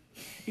me.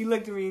 He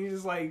looked at me and he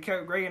just like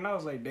kept grading. I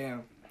was like,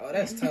 damn. Oh,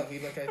 that's tough. You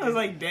look at I was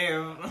like,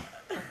 damn.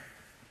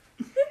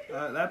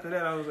 After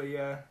that, I was like,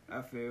 yeah,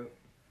 I feel.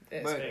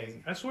 that's but- crazy.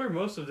 Dang, I swear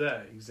most of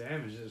that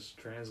exam is just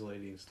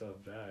translating stuff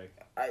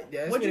back.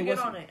 Yeah, What'd you get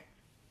on it?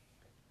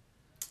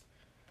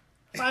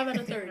 5 out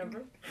of 30.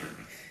 Remember?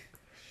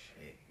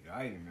 Shit,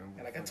 I didn't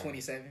remember. Like a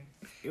 27.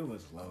 It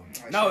was low.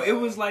 Oh, No, shit. it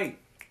was like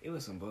it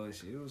was some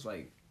bullshit. It was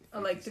like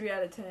Like 3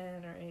 out of 10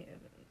 or 8.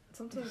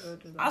 Sometimes I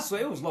do that. I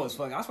swear it was low as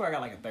fuck. I swear I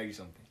got like a 30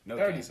 something. No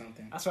 30 cap.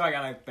 something. I swear I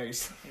got like 30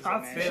 something. He's I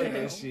like, man, failed shit.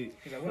 that shit.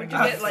 He's like, Would what you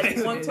am I get like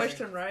doing? one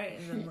question right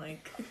and then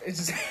like It's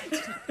just,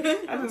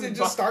 I it's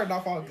just starting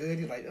off all good.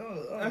 He's like,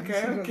 Okay,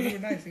 this is okay. really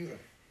nice. He's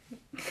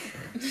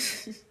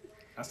like,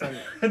 I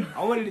started.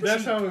 I wanted to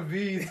That's cheat. how it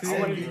be. I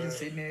wanted too, to bro. just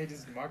sitting there,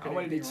 just marking I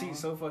wanted to everything cheat wrong.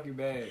 so fucking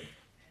bad,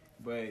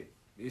 but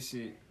this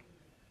shit,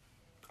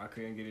 I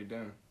couldn't get it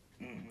done.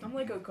 I'm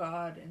like a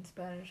god in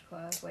Spanish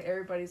class. Like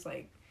everybody's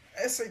like,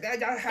 I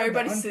have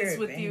everybody the unfair sits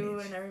with you,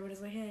 advantage. and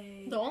everybody's like,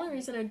 hey. The only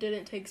reason I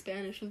didn't take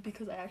Spanish was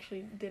because I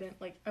actually didn't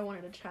I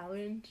wanted a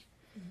challenge.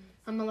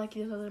 I'm not like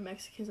these other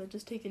Mexicans that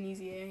just take an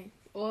easy A.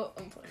 Well,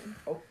 I'm playing.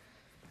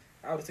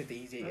 I would have took the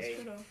easy That's A.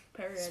 good though.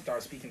 Period.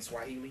 Start speaking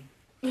Swahili.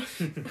 No,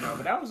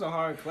 but that was a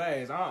hard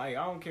class. I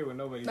don't care what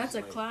nobody. That's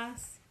a like,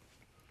 class.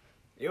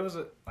 It was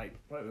a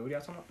what are y'all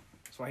talking about?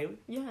 Swahili?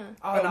 Yeah.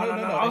 Oh no.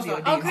 I was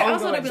that'd not. be- Okay, I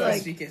was gonna be Start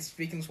like-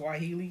 speaking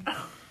Swahili.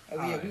 Oh yeah,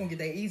 Alright. we're gonna get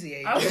that easy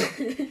A. I was,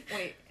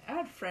 wait, I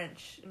had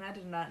French, and I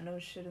did not know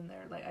shit in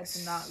there. Like, I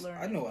did not learn.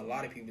 I know a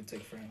lot of people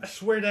took French. I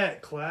swear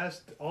that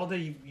class, all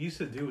they used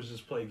to do was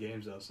just play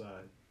games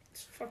outside.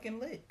 It's fucking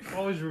lit. I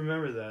always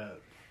remember that.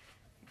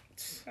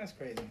 That's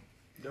crazy.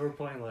 They were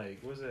playing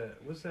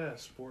what's that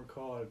sport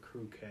called?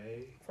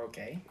 Croquet?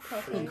 Okay. Or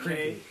Croquet.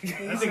 cricket. I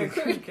I think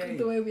think it's it's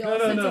The way we all No,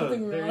 said no,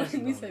 something there wrong. is We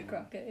no said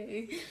one.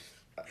 croquet.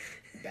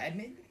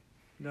 Badminton?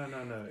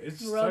 no. It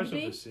starts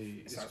with Rugby? a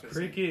C. It's Starts with a C.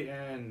 cricket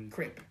and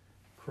Crip.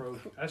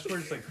 I swear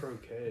it's like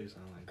croquet or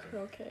something like that.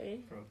 Croquet.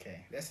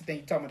 Okay. That's the thing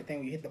you're talking about, the thing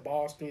where you hit the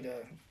balls through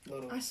the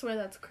little... I swear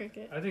that's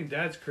cricket. I think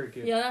that's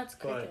cricket. Yeah, that's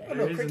But cricket. Oh, no,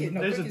 There is cricket. a-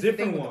 No, there's a cricket's the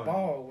thing different with one. the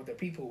ball, with the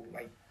people,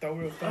 like, throw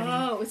real funny.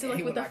 Oh, is it and like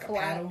hit with the like a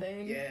flat paddle.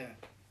 thing? Yeah.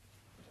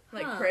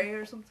 like Huh. cray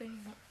or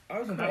something. I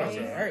was gonna I say,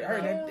 don't know. I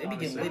heard that they be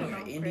getting I lit don't in know.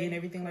 like India and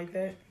everything like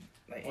that.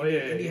 Like, Oh, yeah,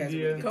 India has a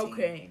India. really good team.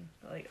 Cocaine.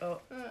 Like,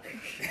 oh.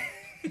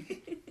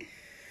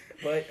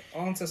 But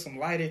on to some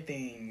lighter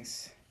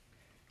things.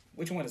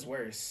 Which one is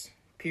worse?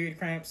 Period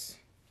cramps?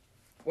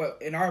 Well,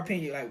 in our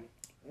opinion, like,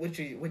 which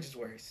is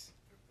worse?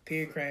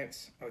 Period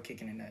cramps or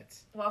kicking the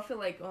nuts? Well, I feel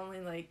like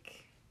only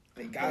like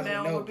Like, the guys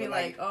male would know, would be but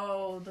like,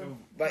 oh, the.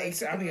 but like, I mean,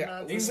 kicking the we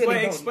nuts. Explain-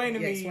 really don't- explain to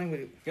me. Explain what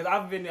it, Because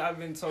I've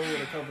been told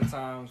a couple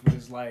times what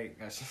it's like.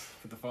 I should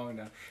put the phone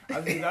down.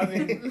 I've been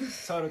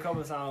told a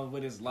couple times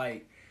what it's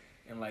like,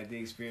 and like the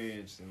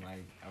experience, and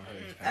like I've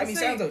heard. It's I mean,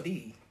 say- sounds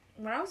OD.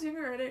 When I was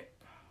younger, I didn't.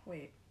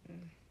 Wait.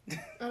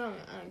 I don't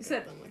You said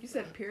get them like you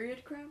said that.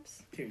 period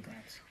cramps. Period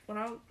cramps. When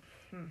I.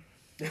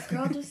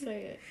 Girl, just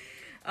say it.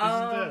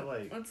 that,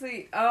 like- Let's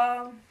see.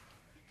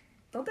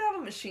 Don't they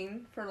have a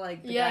machine for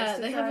like? The Yeah, guys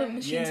to they have a try?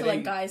 machine so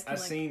like guys can I've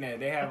like. seen that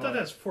they I have. thought like,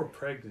 that's for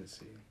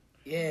pregnancy.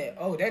 Yeah.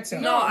 Oh, that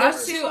sounds. No, there's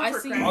I've two. seen one I for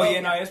see. cramps. Oh yeah,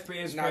 no, it's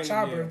crazy. Nah,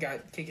 childbirth Yeah.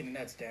 got kicking the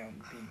nuts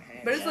down. Being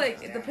hands But it's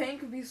like down. the pain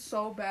could be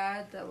so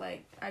bad that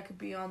like I could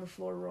be on the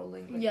floor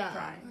rolling, like, Yeah.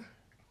 crying.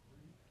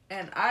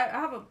 And I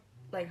have a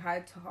like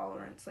high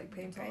tolerance, like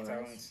pain Pain tolerance.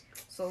 tolerance.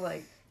 So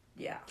like,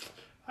 yeah.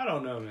 I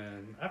don't know,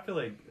 man. I feel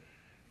like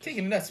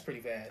Kicking the nuts is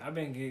pretty bad. I've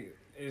been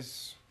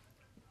it's.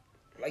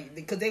 Like,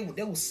 because they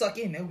will suck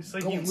in. They will It's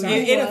like go you inside.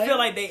 lose- It'll What? feel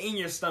like they in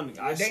your stomach.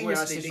 I Yeah, they in swear.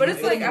 your I stomach. should- But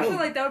it's They like don't I feel know.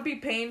 like that would be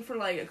pain for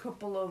like a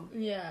couple of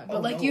Yeah, but Oh,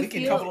 like no, you it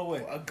can feel. couple of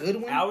what? A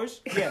good one?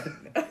 hours. Yeah,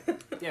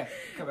 yeah.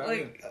 Come out.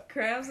 like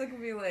cramps that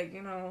could be like,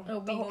 you know, A the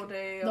week. whole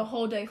day, The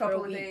whole day for a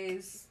couple of week.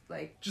 days,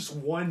 like just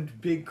one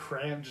big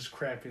cramp just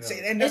crapping up. See,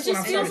 and It that's what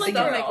just I'm feels starting like to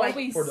you're think like,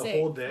 always for the sick.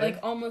 whole day? Like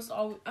almost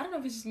always. I don't know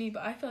if it's just me,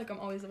 but I feel like I'm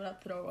always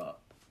about to throw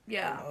up.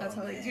 yeah, That's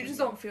how Oh, like man. you just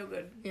don't feel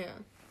good. Yeah.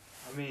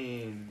 I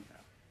mean,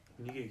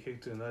 when you get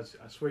kicked in the nuts,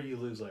 I swear you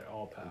lose like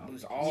all power.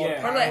 Lose all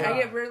Yeah. power. Or like I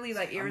Yeah. get really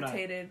like I'm not-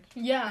 irritated.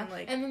 Yeah, And,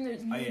 like- and then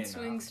there's yeah, mood no.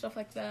 swings, stuff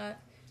like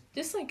that.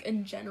 Just like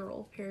in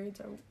general, periods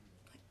are like.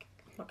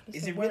 I'm not gonna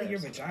Is say it really your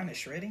words. vagina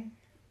shredding?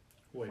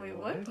 Wait,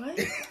 what?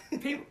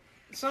 What? People,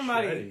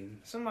 somebody Shredding.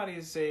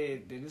 has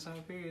said that this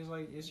whole period is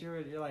like it's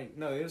you're like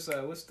no it's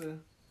what's the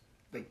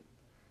Like,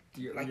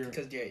 your, Like, your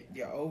because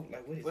you're old.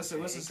 Like, what is what's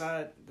it? the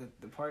side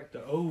the part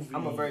The OV.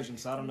 I'm a virgin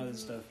so I don't know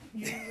this stuff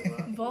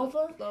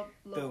Vulva?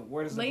 the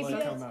where does the blood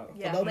Labia? come out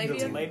Yeah, Fallopian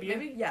labia. tube. Labia?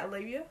 Maybe? Yeah,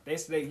 labia. they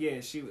say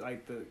yeah she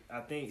like the I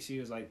think she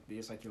was like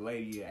it's like your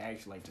labia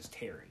actually like just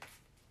tearing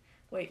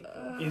Wait.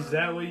 Is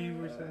that what you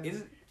were saying?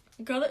 is it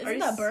Girl, isn't you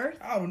that s- birth?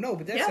 I don't know,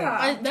 but that Yeah.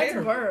 sounds That's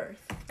terrible. birth.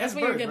 That's That's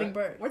when you're birth, getting right?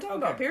 birth. We're talking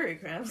Okay. about period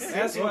cramps.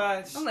 that's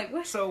why I'm like,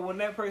 what? so when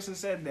that person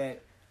said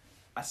that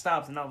I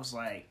stopped and I was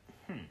like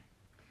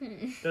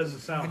Doesn't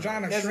sound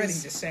Vagina That's shredding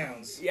just- just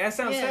sounds yeah that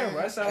sounds Yeah. terrible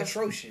that sounds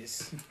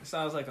atrocious.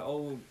 like an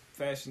old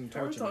fashioned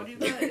Whoever torture told you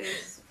method. that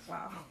is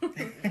wow.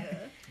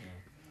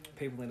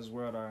 People in this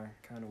world are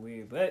kind of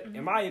weird. But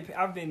in my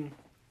opinion,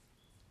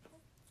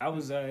 it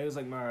was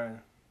like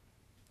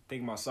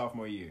my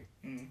sophomore year.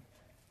 Mm.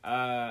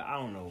 I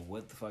don't know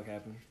what the fuck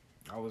happened.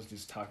 I was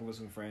just talking with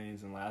some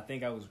friends and like I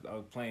think I was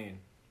playing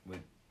with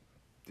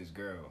this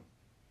girl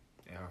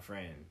and her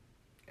friend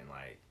and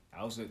like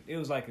it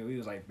was like we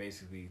was like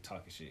basically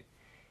talking shit.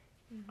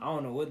 I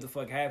don't know what the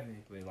fuck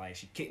happened, but like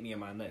she kicked me in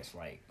my nuts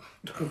like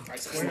Like,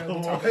 square up,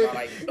 we talking about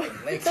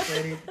like legs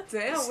spreading.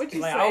 Damn, what you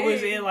Like, say? I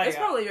was in, like, it's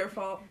probably your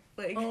fault.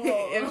 Like Oh.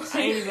 if, I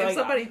ain't even, if like,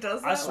 somebody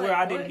does that, I swear like, I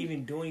what? didn't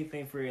even do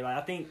anything for it. Like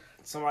I think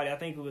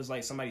it was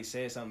like somebody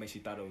said something and she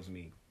thought it was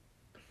me.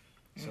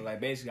 So like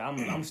basically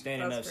I'm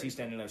standing That's up, she's crazy.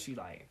 standing up, she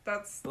like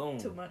That's boom.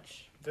 too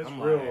much. That's I'm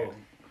real. like-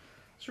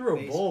 It's real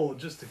Basi- bold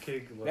just to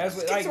kick. That's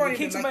what Kick like somebody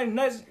kick like- somebody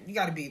nuts. You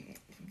gotta be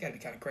kind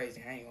of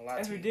crazy. I ain't gonna lie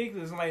That's to you.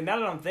 ridiculous. Like now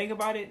that I'm thinking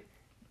about it,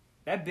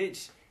 that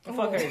bitch, Oh.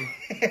 fuck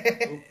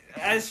her.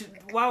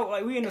 Wow,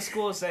 like we in a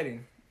school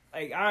setting. Like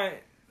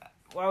Like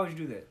why would you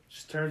do that?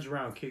 Just turns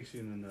around, kicks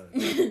you in the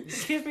nuts.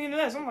 Just kiss me in the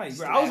nuts. I'm like,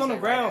 Just bro, I was on the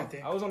like right ground. out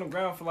there. I was on the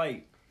ground for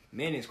like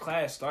minutes.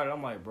 Class started.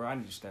 I'm like, bro, I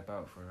need to step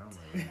out for it. I'm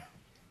like, man,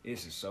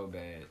 this is so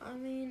bad. I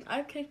mean,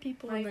 I've kicked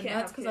people Well, in you the can't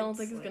nuts have because I don't kids,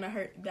 think it's like- gonna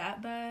hurt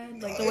that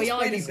bad. Like Oh, the way it's y'all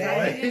are pretty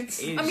describing bad.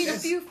 it. I mean, a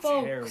It's few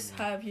folks terrible.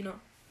 have, you know,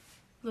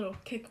 little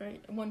kick,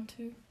 right? 1,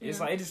 2. It's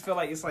yeah. like, it just felt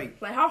like, it's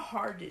like, Like, how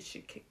hard did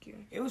she kick you?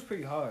 it was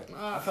pretty hard.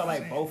 Ah, I felt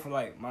like man. both of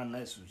like, my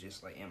nuts was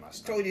just like in my Told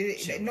stomach. you,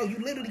 chilling. no, you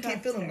literally can't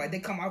God feel them. damn. Like they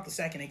come out the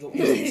sack and they go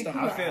into your I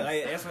stomach. feel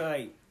like, that's what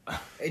like,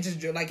 It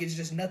just like it's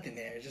just nothing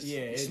there. It's just Yeah,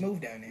 it's it- smooth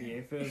down there. yeah,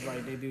 it feels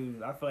like they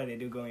do, I feel like they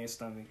do go in your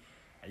stomach.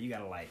 And you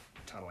gotta like,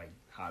 try to like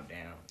hop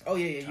down. Oh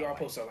yeah, you are Like-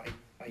 supposed to like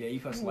Yeah, you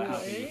supposed to like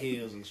hop in your What?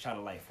 heels and try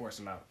to like force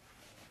them out.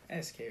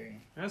 that's scary.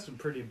 I had some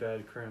pretty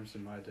bad cramps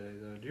in my day,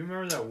 though. Do you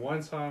remember that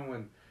one time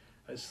when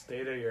I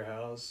stayed at your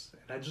house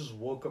and I just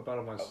woke up out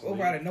of my sleep?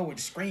 Over out of nowhere,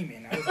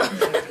 screaming. I was like,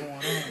 what's going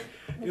on?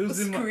 It was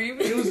in my.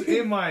 Screaming? It was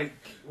in my.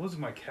 Was it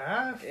my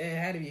calf? Yeah, it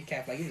had to be a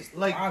calf. Like it was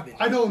Like throbbing.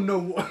 I don't know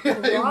what it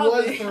was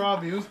Throbbing.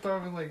 throbbing. It was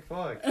throbbing like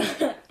fuck.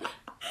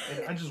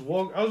 And I just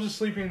woke. I was just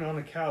sleeping on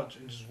the couch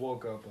and just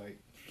woke up like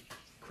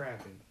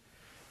cramping.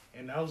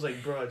 And I was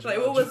like, bro, Like,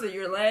 what was it?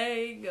 Your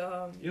leg?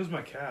 It was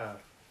my calf.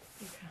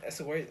 That's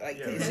the word. Like,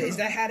 Yeah. is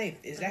that how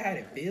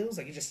it feels?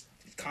 Like it just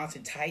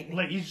constant tightening.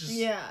 Like you just,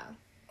 Yeah,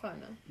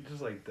 kinda.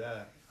 just like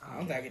that. I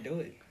don't think I could do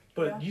it.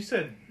 But Yeah. you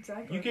said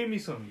Exactly. you gave me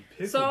some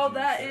pickle So juice,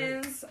 that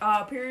right? is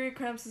period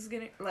cramps is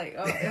getting like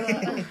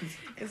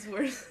it's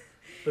worse.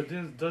 But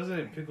then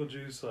doesn't pickle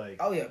juice like?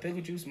 Oh yeah,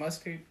 pickle juice,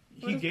 mustard.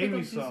 What He does gave me pickle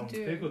juice some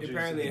do? pickle juice.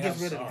 Apparently and it gets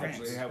helps rid of the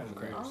actually cramps. helps with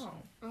cramps.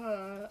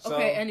 Oh, So-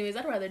 Okay, anyways,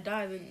 I'd rather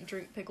die than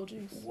drink pickle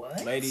juice.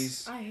 What?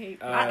 Ladies, I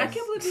hate I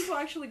can't believe people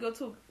actually go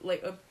to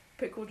like a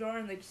pickle jar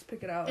and they just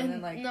pick it out and,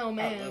 then like no I love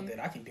man, that.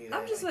 I can do that.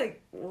 I'm just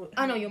like what?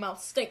 I know your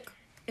mouth stink.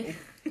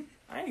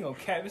 I ain't gonna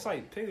cap. It's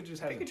like pickle juice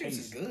has pickle a juice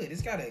is taste. good.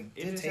 It's got a It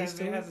good just taste has,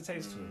 it to has it. a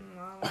taste to it.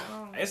 I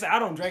don't know. It's like, I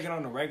don't drink it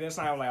on the regular. It's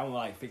not like I'm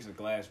like fix a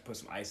glass, put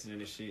some ice in it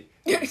and shit.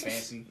 Like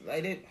fancy.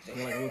 Like it.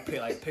 And like we'll put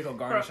like pickle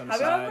Bro, garnish on the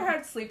have you ever side.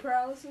 had sleep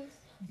paralysis?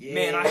 Yeah.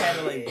 Man, I had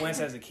it like once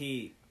as a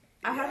kid.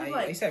 I had it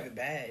like I used to have it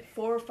bad.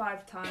 4 or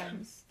 5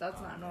 times. That's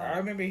not I normal.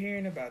 remember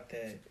hearing about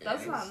that.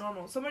 That's It not was-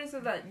 normal. Somebody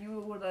said that you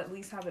would at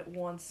least have it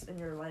once in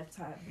your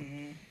lifetime.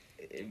 Mhm.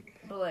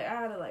 But like I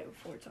had it like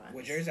 4 times.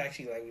 Was yours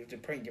actually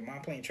like your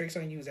mom playing tricks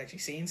on you? Was actually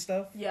seeing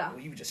stuff? Yeah. Or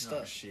you were just Oh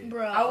stuck? shit.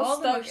 Bro, I was all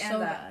of them are stuck in so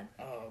that.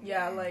 bad. Oh,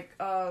 Yeah, man. like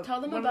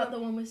Tell them one of about the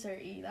one with Sir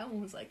E. That one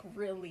was like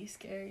really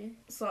scary.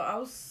 So I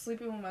was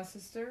sleeping with my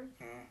sister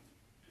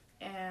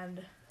Uh,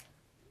 and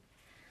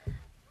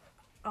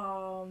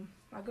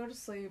I go to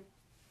sleep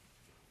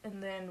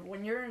and then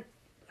when you're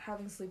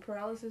having sleep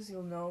paralysis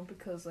you'll know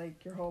because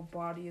like your whole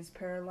body is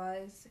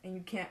paralyzed and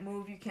you can't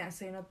move, you can't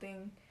say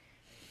nothing.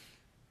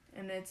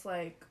 And it's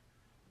like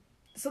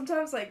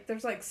sometimes like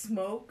there's like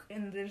smoke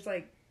and there's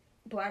like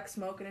black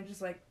smoke and it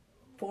just like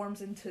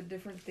forms into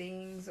different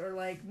things or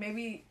like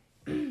maybe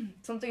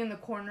something in the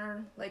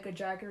corner like a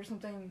jacket or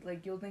something,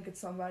 like you'll think it's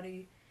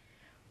somebody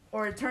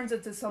or it turns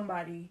into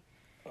somebody.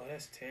 oh,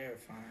 that's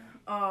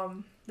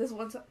terrifying. This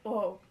one time,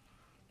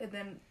 and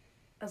then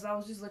as I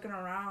was just looking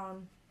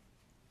around,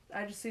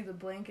 I just see the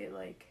blanket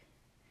like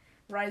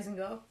rising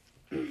up,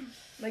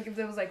 like if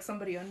there was like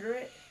somebody under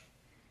it.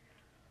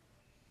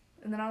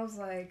 And then I was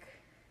like,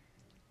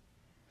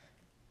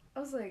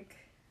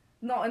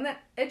 no, and then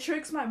it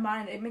tricks my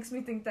mind. It makes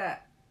me think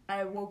that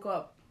I woke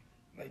up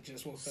Like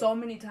just woke so up.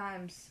 many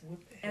times, What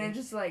the and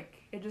heck?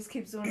 it just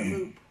keeps doing a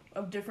loop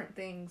of different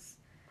things.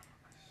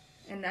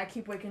 And I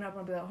keep waking up and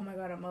I'll be like, oh my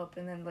god, I'm up.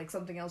 And then like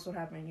something else would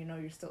happen, you know,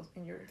 you're still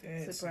in your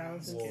That sleep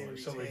sounds paralysis. scary. Whoa,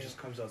 somebody just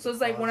comes out. So the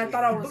it's like when I closet.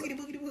 thought I was, Boogity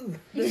boogity boo.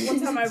 this one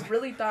time I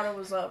really thought I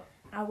was up.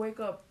 I wake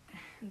up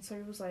and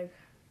Sarah was like,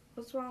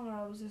 what's wrong? And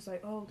I was just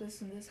like, oh,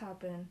 this and this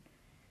happened.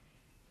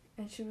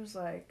 And she was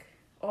like,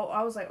 oh,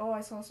 I was like, oh,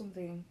 I saw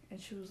something. And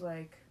she was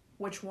like,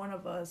 which one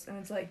of us? And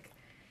it's like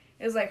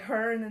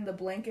her and then the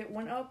blanket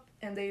went up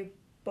and they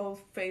both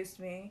faced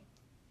me.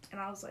 And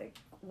I was like,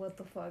 what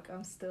the fuck?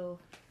 I'm still.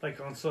 like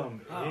on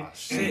some. Oh It,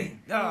 shit.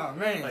 Oh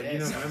man. like you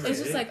know, remember It's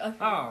just It? like a.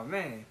 Oh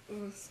man.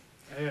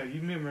 Yeah, you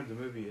remember the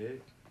movie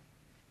It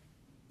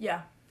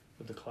Yeah.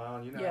 with the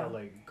clown? You know Yeah. how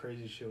like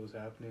crazy shit was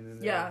happening in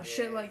there. Yeah,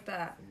 shit like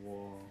that.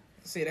 Whoa.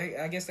 See,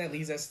 I guess that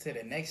leads us to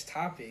the next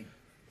topic.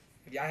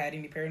 Have y'all had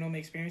any paranormal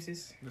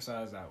experiences?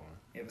 Besides that one.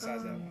 Yeah,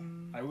 besides that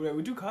one. Like,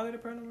 would you call it a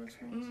paranormal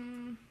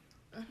experience?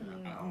 I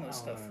don't know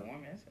stuff for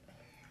me.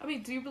 I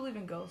mean, do you believe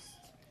in ghosts?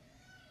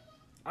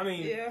 I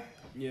mean, Yeah.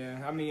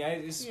 yeah. I mean,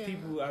 it's Yeah.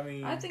 people. I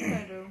mean, I think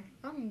I do.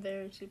 I'm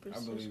very I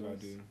superstitious. believe I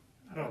do.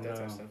 I don't that type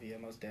know. of stuff. Yeah,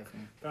 most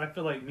definitely. But I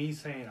feel like me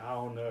saying I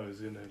don't know is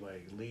gonna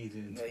like lead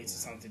into. Leads to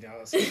something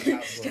else.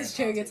 This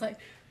chair gets like.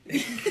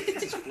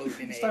 just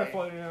floating in the Start air.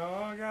 floating.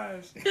 Oh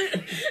gosh.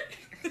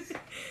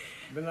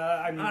 But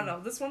I mean, I don't know.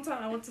 This one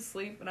time I went to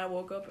sleep and I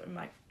woke up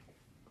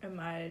and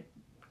my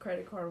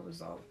credit card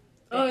was all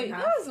Oh, bent in that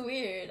half. was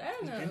weird. I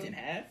don't Bent in know.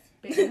 half.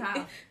 Bent in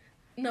half.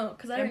 No,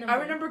 because I And remember.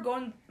 I remember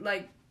going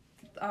like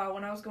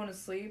when I was going to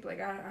sleep, like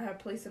I had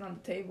placed it on the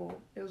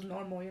table. It was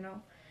normal, you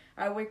know.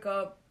 I wake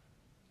up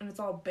and it's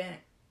all bent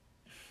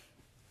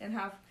in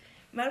half.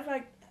 Matter of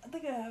fact, I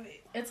think I have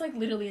it. It's like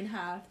literally in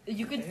half.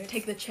 You could Okay.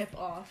 take the chip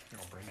off.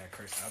 Don't bring that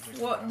cursed object.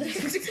 Well, around.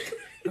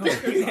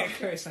 Don't bring that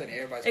cursed Then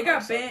object. everybody's it got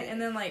car started bent,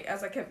 and then like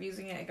as I kept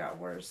using it, it got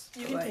worse.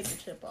 You But, can like, take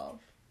the chip off.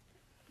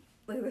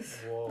 look at this.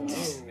 Whoa.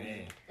 Oh,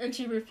 man. And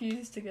she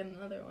refused to get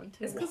another one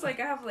too. It's because like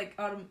I have like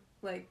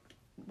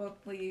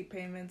monthly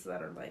payments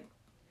that are like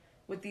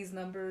with these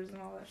numbers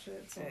and all that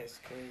shit. So. That's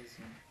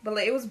crazy. But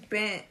like it was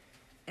bent,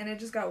 and it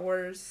just got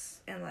worse,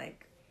 and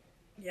like,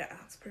 yeah,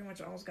 it's pretty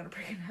much almost gonna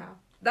break in half.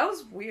 That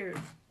was weird.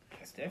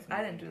 That's definitely.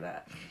 I didn't do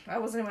that. I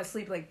wasn't in my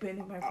sleep like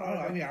bending my I don't know.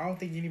 phone. I mean, I don't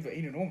think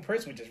any normal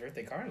person would just rip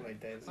their car like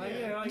that. So. Oh,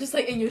 yeah, like, Just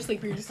like in your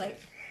sleep, you're just like.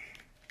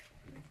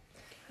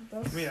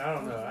 I mean, I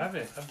don't know. I've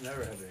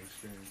never had an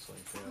experience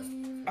like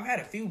that. I've had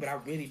a few, but I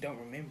really don't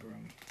remember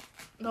them.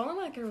 The only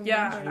one I can remember.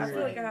 Yeah, is I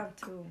feel like like I have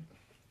two.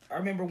 I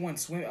remember one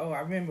swimming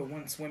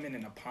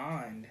in a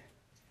pond.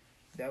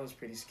 That was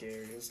pretty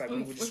scary. It was like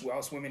we were just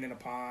all swimming in a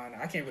pond.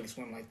 I can't really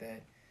swim like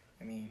that.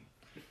 I mean,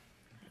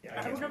 yeah,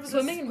 I can't remember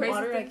swim. swimming in Crazy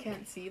water. I thing.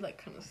 can't see.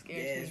 Like kind of scares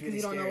Yeah, me it's because really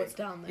you don't know scary. what's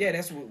down there. Yeah,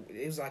 that's what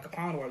it was like a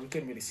pond where we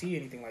couldn't really see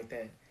anything like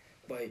that.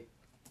 But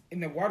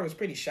and the water was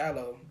pretty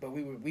shallow, but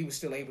we were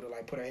still able to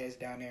like put our heads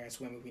down there and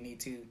swim if we need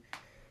to.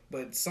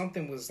 But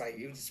something was like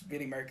it was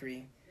really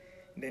murky.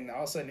 And then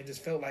all of a sudden it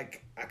just felt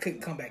like I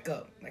couldn't come back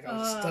up. Like I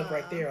was stuck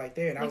right there,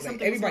 and I like was like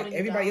something was holding you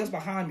everybody down? else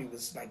behind me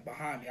was like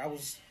behind me. I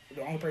was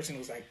the only person who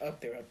was like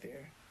up there.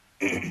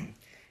 And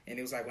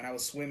it was like when I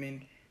was swimming,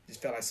 it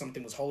just felt like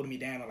something was holding me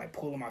down and like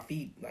pulling my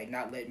feet, like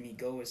not letting me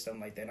go or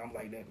something like that. And I'm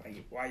like,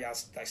 why y'all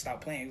like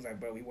stop playing? It was like,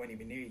 bro, we weren't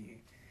even near you.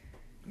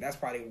 And that's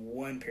probably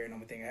one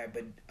paranormal thing I had.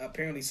 But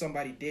apparently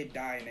somebody did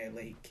die in that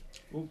lake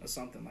or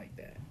something like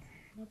that.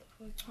 What the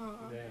fuck? Huh.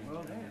 Damn.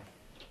 Well, damn.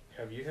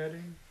 Have you had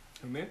any?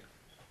 Who, me?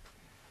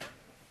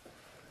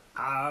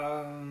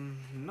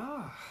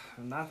 No,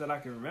 not that I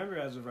can remember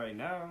as of right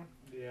now.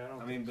 Yeah, I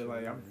don't. I mean, think but so like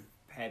either.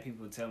 I've had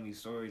people tell me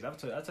stories. I'll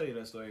tell you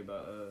that story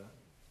about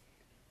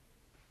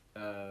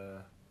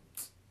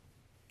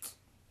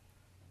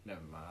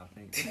never mind. I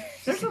think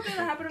There's something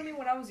that happened to me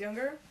when I was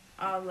younger.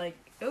 Like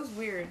it was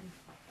weird,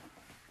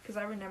 cause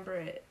I remember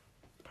it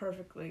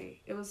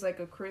perfectly. It was like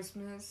a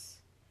Christmas,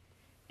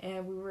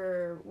 and we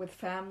were with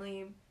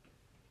family,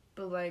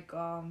 but like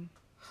and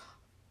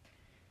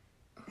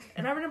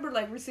I remember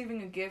like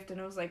receiving a gift, and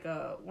it was like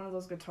one of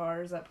those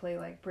guitars that play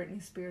like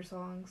Britney Spears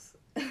songs.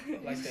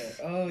 Like that.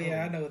 Oh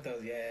yeah, I know what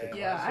those. Yeah.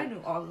 Yeah, I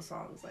knew all the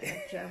songs. Like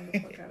I jammed the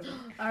fuck out of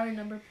them. I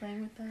remember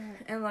playing with that.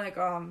 And like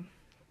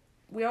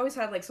we always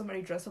had like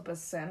somebody dress up as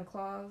Santa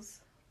Claus.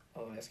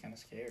 Oh, that's kind of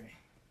scary.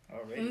 It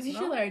Already. was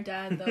usually our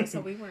dad though,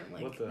 so we weren't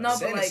like. What the? No, but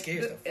Santa like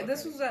scares the fuck this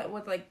out of was me.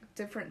 with like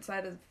different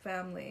side of the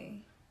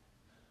family.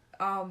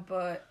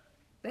 But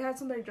they had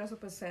somebody dress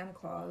up as Santa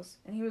Claus,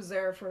 and he was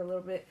there for a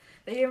little bit.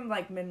 They gave him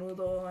like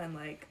menudo and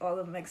like all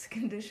the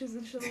Mexican dishes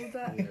and shit like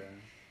that. Yeah.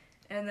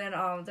 And then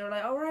they were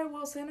like, "All right,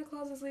 well, Santa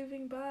Claus is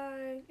leaving,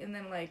 bye." And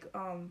then like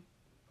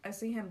I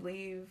see him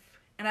leave,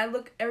 and I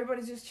look.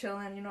 Everybody's just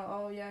chilling, you know.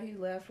 Oh yeah, he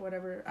left,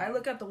 whatever. I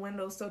look out the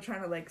window, still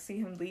trying to like see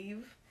him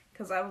leave,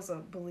 because I was a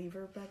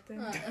believer back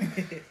then.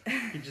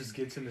 He just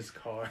gets in his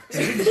car. But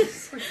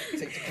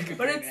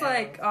it's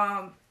like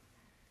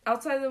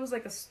outside there was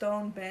like a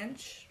stone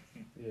bench,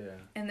 Yeah.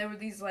 and there were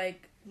these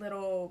like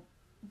little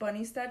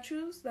bunny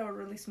statues that were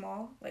really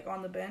small, like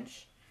on the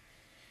bench.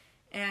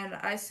 And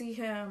I see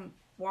him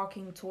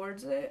walking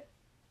towards it,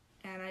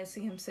 and I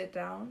see him sit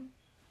down,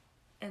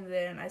 and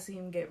then I see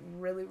him get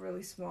really,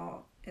 really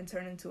small and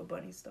turn into a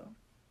bunny stone,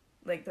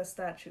 like the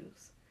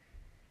statues.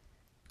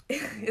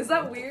 Is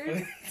that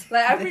weird?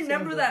 Like I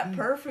remember that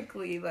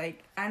perfectly.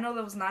 Like I know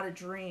that was not a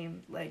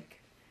dream.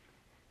 Like,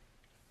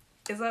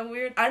 is that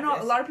weird? I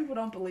know a lot of people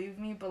don't believe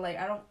me, but like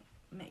I don't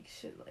make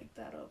shit like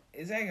that up.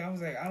 Exactly. I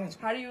was like, I don't.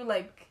 How do you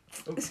like?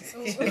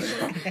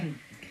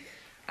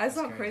 I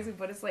sound crazy,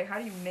 but it's like, how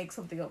do you make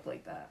something up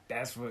like that?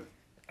 that's what.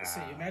 See,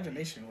 your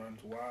imagination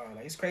runs wild.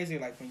 Like it's crazy.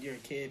 Like when you're a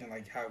kid and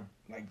like how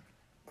like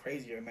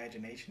crazy your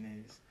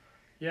imagination is.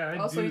 Yeah, I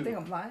Also, do. you think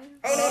I'm lying?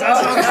 Oh, no,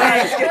 That's what I'm no,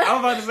 saying. I'm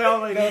about to say, I'm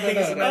like, No, you think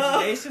no, it's no.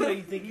 imagination, or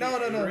you think No,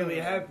 no, it no, really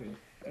no. happened?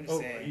 I'm just Oh,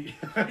 saying.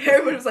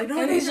 Everybody was like, no.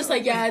 And no, he's no. just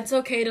like, yeah, it's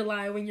okay to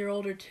lie when you're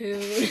older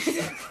too.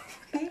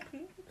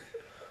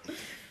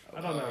 I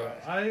don't know.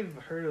 I've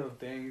heard of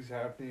things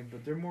happening,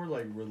 but they're more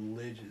like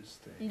religious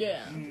things.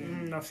 Yeah.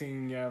 I've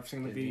seen the The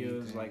deep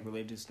videos, thing. like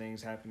religious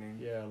things happening.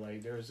 Yeah,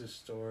 like there was this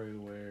story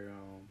where,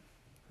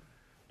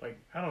 like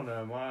I don't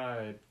know,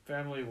 my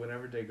family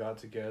whenever they got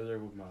together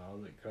with my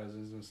other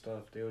cousins and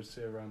stuff, they would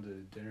sit around the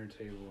dinner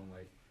table and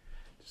like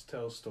just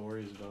tell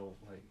stories about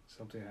like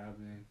something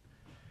happening.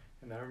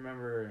 And I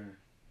remember,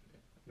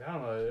 I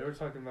don't know, they were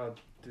talking about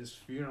this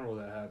funeral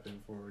that happened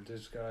for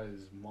this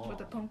guy's mom. With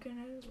the pumpkin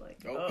head, like.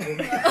 Oh.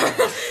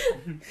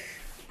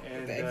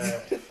 And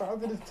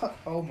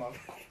Oh my.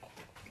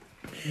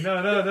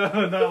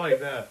 no, not like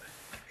that.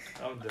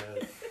 I'm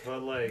dead.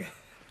 But like,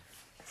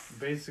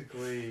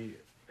 basically,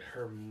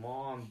 her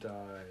mom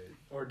died,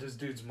 or this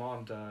dude's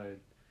mom died,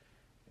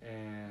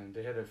 and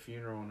they had a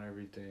funeral and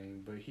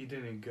everything, but he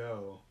didn't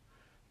go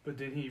But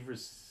then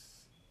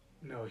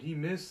no, he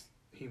missed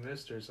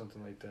her,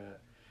 something like that.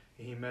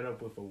 And he met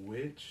up with a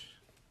witch,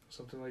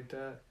 something like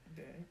that.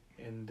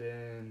 Yeah. And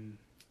then,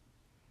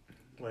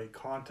 like,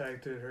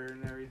 contacted her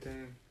and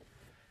everything.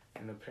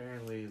 And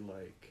apparently,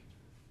 like,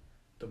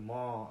 the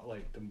mom,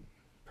 like, the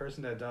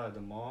person that died,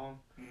 the mom,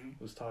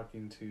 was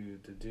talking to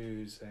the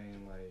dude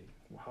saying, like,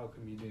 well, how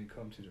come you didn't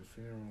come to the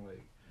funeral?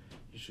 Like,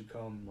 you should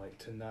come, like,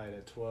 tonight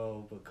at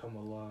 12, but come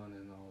alone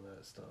and all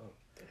that stuff.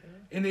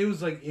 And it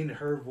was, like, in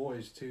her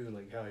voice, too,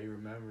 like, how he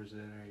remembers it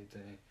and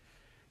everything.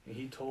 And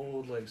he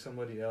told, like,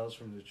 somebody else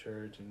from the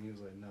church, and he was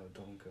like, no,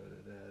 don't go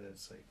to that.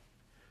 That's, like,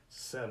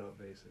 setup,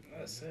 basically.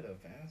 That's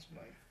setup, man. That's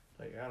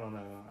Like, I don't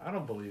know. I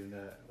don't believe in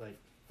that. Like,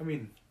 I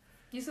mean...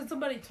 You said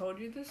somebody told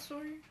you this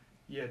story?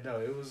 Yeah, no,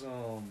 it was,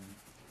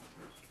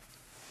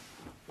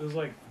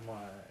 like, my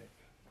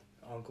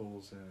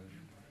uncles and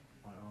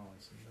my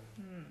aunts,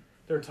 and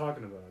they were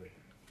talking about it.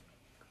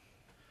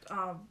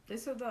 They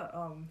said that,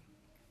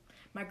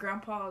 my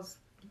grandpa's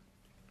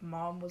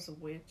mom was a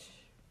witch.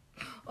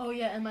 Oh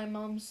yeah, and my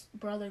mom's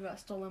brother got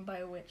stolen by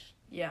a witch.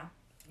 Yeah.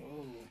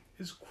 Oh.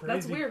 It's crazy.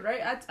 That's weird,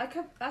 right? I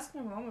kept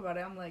asking my mom about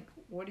it. I'm like,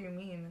 what do you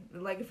mean?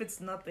 Like, if it's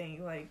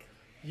nothing, like...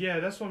 Yeah,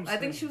 that's what I'm saying.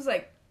 I think she was,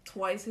 like,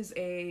 twice his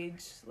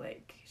age.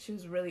 Like, she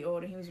was really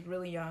old and he was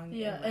really young.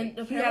 Yeah, and,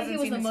 like, apparently he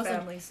was the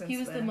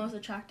the most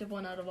attractive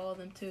one out of all of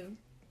them too.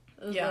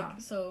 It was Yeah.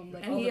 like, so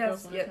like and all he the girls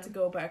has wanted yet him. to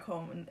go back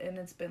home, and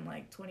it's been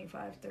like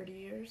 25, 30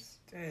 years.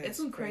 It's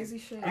some crazy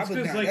shit. I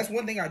believe, like, that's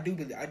one thing I do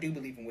believe. I do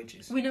believe in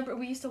witches. We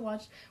used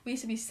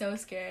to be so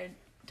scared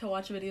to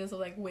watch videos of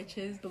like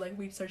witches, but like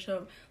we'd search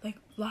up like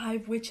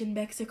live witch in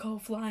Mexico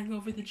flying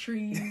over the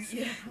trees.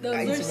 Yeah.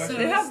 Those are so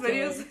They have scary.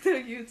 videos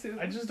on YouTube.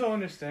 I just don't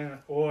understand.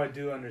 Oh, I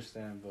do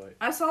understand, but...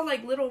 I saw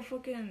like little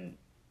fucking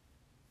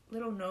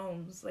little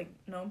gnomes, like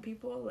gnome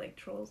people, like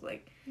trolls,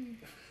 like I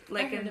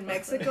heard in about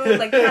Mexico, that.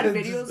 like they had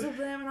videos of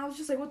them, and I was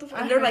just like, what the fuck?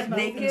 I And they're heard like about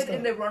naked them.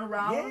 and they run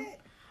around. Yeah,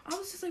 I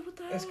was just like, what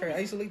the hell? that's crazy. I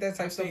used to look that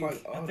type of stuff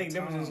like all I think the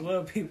them was just time.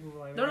 little people.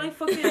 Like, They're like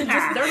fucking, they're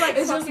like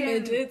It's just fucking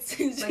midgets.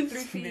 It's like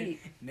just 3 feet.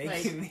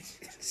 naked.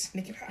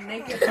 Sneaking out.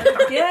 Naked.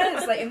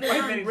 Yes, like, and they White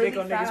run man really dick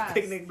on niggas' fast.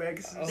 picnic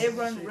bags. Oh, They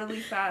run shit. really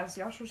fast.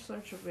 Y'all should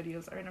search your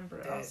videos. I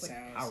remember I That was like,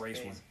 sounds I'll race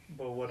crazy. one.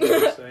 But what I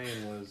was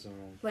saying was...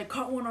 like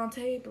caught one on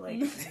tape, like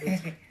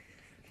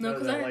No,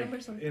 because I like, remember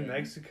something. in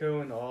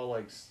Mexico and all,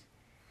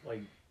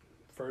 like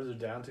further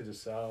down to the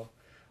south,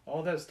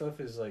 all that stuff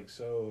is, like,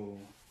 so...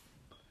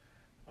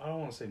 I don't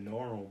want to say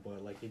normal,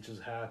 but, like, it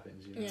just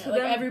happens, you know? Yeah, To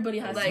like them, everybody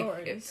has like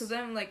stories. to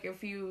them, like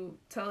if you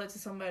tell it to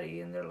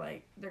somebody and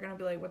they're gonna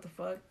be like, what the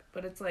fuck?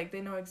 But it's like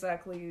they know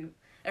exactly.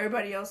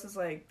 Everybody else is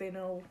like they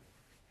know.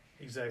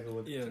 Exactly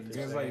what... Yeah, they're just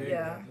saying. like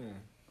Yeah.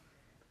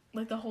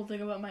 Like the whole thing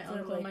about my They're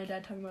uncle and my like-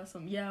 dad talking about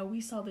something. Yeah, we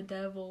saw the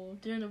devil.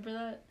 Do you remember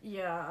that?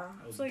 Yeah,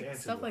 I was It's like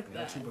dancing stuff with like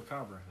them. that.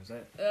 Chupacabra. Is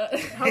that?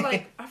 how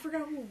like I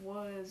forgot who it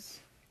was.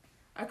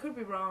 I could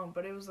be wrong,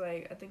 but it was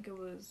like I think it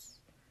was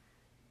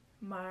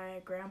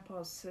my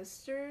grandpa's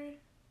sister.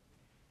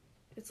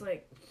 It's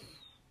like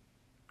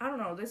I don't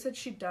know. They said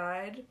she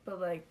died, but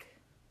like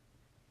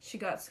she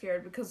got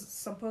scared because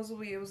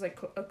supposedly it was like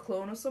a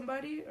clone of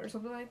somebody or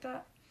something like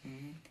that.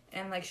 Mhm.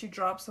 And like she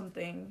dropped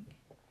something,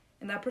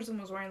 and that person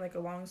was wearing like a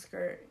long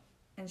skirt,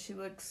 and she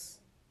looks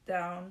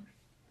down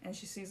and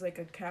she sees like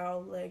a cow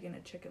leg and a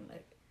chicken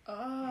leg,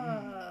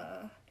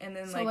 and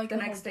then So, like the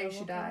the next whole day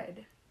she devil thing?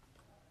 died.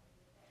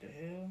 The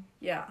hell?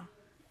 Yeah,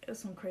 it was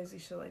some crazy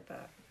shit like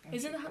that. That's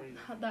Isn't crazy.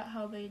 that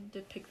how they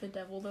depict the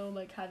devil though?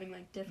 Like having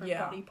like different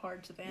Yeah. body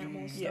parts of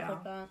animals, stuff Yeah.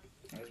 like that.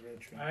 That's real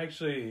true. I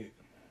actually,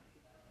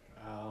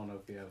 I don't know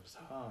if you have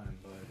time,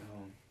 but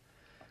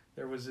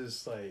there was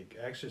this like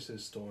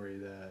exorcist story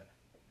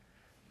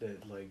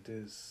that like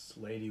this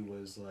lady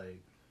was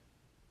like,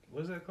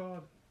 what's that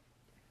called?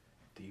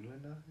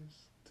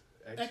 Demonized?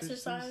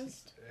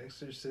 Exorcised?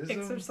 Exorcism?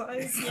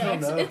 Exercise. I Yeah,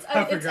 don't know. it's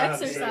I forgot how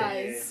to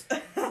say it. exercise.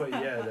 But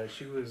yeah, that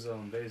she was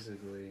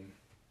basically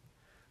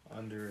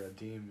under a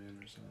demon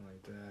or something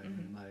like that,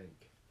 and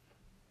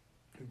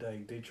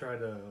like they try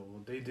to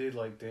they did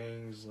like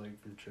things like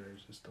from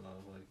church and stuff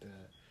like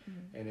that,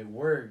 and it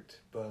worked.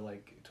 But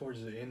like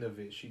towards the end of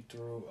it, she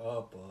threw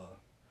up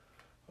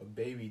a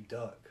baby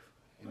duck,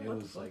 and Oh, it what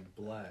the was fuck? like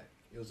black.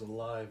 It was a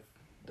live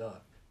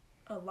duck.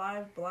 A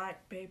live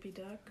black baby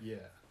duck. Yeah.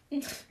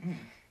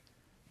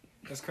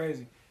 That's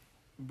crazy.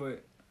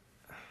 But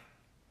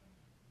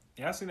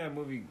y'all seen that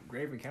movie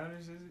Grave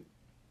Encounters? Is it?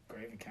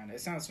 Grave Encounter. It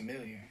sounds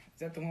familiar. Is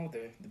that the one with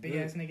the big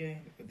ass nigga?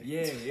 With the,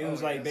 Yeah, it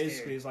was Oh, like that's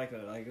basically scary.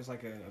 it's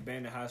like a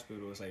abandoned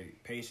hospital. It's like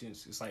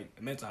patients. It's like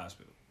a mental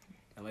hospital,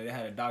 and like they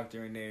had a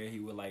doctor in there. He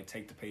would like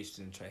take the patients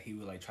and he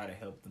would like try to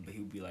help them, but he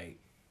would be like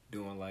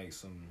doing like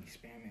some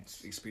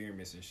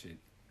experiments and shit.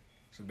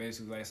 So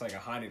basically, like, it's like a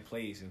haunted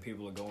place, and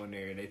people are going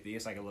there. And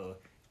it's like it's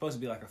supposed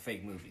to be like a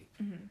fake movie,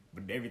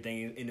 but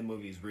everything in the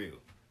movie is real.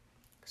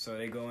 So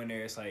they go in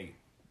there. It's like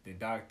the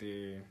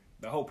doctor.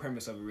 The whole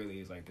premise of it really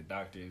is like the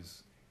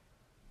doctor's.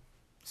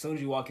 As soon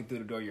as you walk in through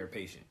the door, you're a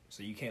patient.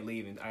 So you can't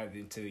leave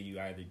until you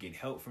either get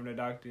help from the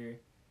doctor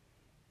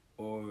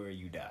or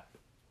you die.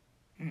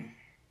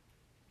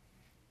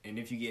 And and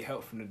if you get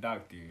help from the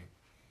doctor,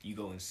 you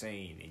go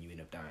insane and you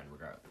end up dying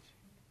regardless.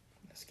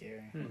 That's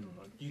scary.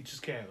 You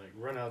just can't like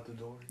run out the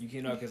door. You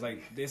cannot, because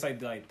like it's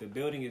like the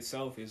building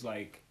itself is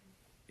like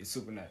it's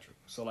supernatural.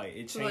 So like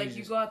it changes. So like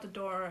you go out the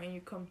door and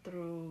you come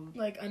through.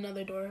 Like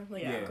another door,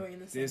 like Yeah. going in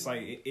the same It's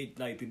like way. it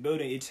like the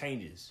building it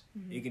changes.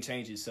 Mhm. It can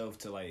change itself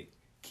to like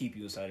keep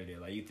you inside of there.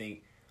 Like you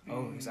think,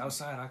 oh, it's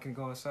outside. I can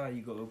go outside.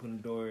 You go open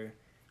the door.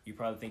 You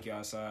probably think you're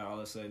outside. All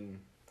of a sudden,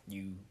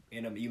 you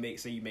end up you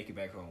make it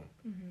back home.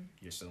 Mm-hmm.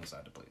 You're still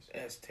inside the place.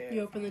 That's terrible.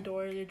 You open the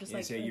door and you're just And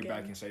like say you're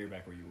again. back. Say you're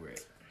back where you were at.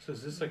 So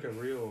is this like a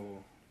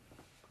real?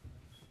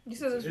 You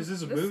said Is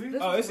this a movie?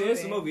 Oh, it's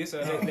a movie. It's a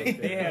they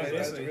have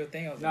That's it's the a, real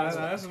thing. I was Nah, like,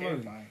 nah, that's a movie.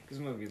 terrifying. It's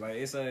a movie. Like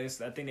it's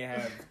I think they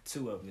have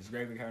 2 of them. It's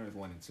Grave Encounters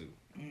 1 and 2.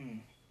 Mm.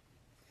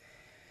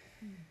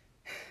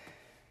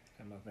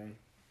 And my thing,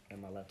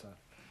 and my laptop.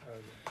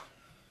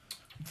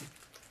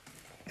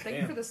 Thank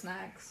you Damn. for the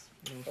snacks.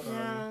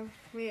 Yeah,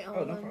 we ate all Oh,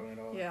 of no them. problem at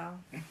all. Yeah,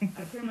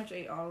 I pretty much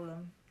ate all of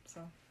them.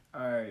 So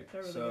All right,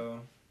 They're really so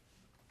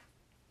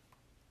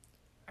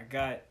I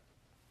got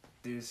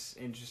this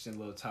interesting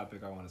little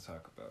topic I want to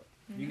talk about.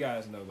 You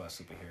guys know about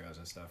superheroes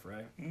and stuff,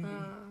 right?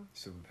 Mhm.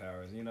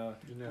 Superpowers, you know.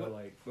 You know, What-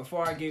 like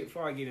Before I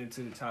get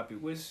into the topic,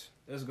 let's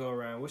go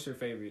around. What's your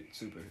favorite I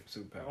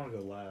superpower? want to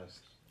go last.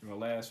 You know,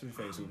 last. What's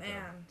your favorite oh, superpower?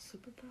 man,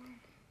 superpower.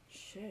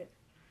 Shit.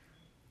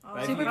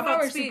 Like, I Superpower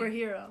thought or speed.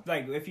 superhero?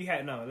 Like, if you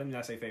had let me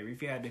not say favorite.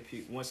 If you had to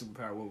pick one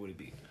superpower, what would it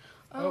be?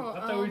 Oh, I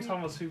thought we were talking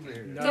about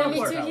superheroes. No, Yeah, me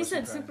Teleport. too. He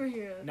said Superpower.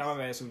 superhero. No,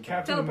 I'm at superpower.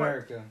 Captain Teleport.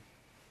 America,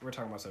 We're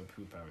talking about some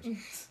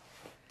superpowers.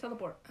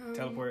 Teleport.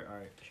 Teleport. All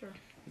right. Sure.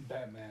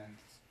 Batman.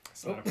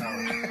 It's not a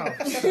power.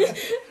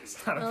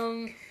 It's not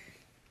a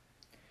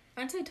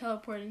I'd say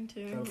teleporting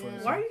too. Teleporting.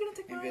 Yeah. Why are you gonna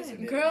take mine?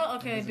 Invisibility. Girl,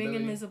 okay, being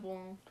Invisibility.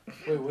 invisible.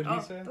 Wait, what did Oh,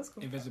 he say? that's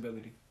cool.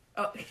 invisibility.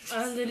 Oh,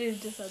 I literally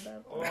just said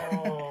that.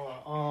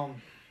 Oh,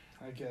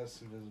 I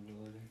guess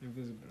invisibility.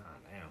 Invisible. Nah,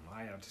 damn.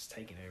 I am just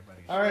taking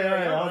everybody. All right.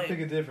 Yeah, I'll like- pick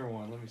a different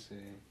one. Let me see.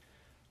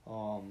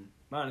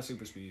 Mine is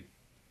super speed.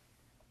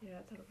 yeah,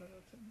 teleport.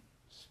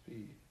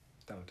 Speed.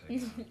 Don't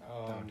take it.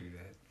 Don't Um, do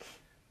that.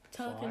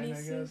 flying, I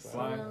guess. Telekinesis.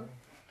 Flying.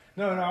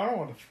 No, I don't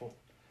want to.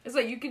 It's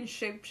like you can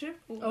shapeshift.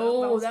 Ooh,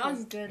 Oh, that cool.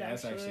 was good Yeah,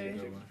 that's actually a actually.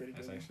 good one. Pretty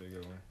That's good. actually a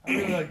good one. I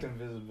really like the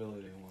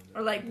invisibility one.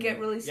 Or like get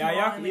really Yeah, small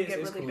yeah, and then yes, get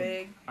it's really cool.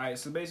 big. All right.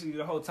 So basically,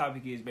 the whole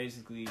topic is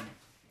basically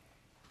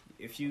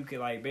if you could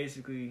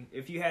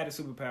if you had a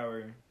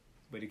superpower,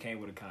 but it came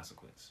with a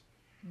consequence.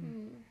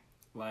 Hmm.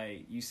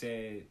 Like you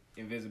said,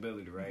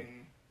 invisibility, right?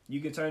 Mhm. You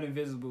can turn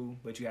invisible,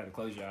 but you have to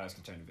close your eyes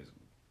to turn invisible.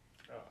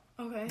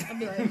 Okay, I'd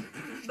be like,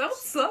 That would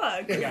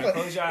suck. You gotta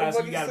close your eyes.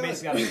 What You gotta fucking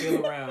basically gotta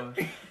feel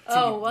around.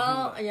 oh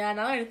well, yeah.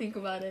 Now I think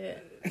about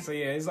it. So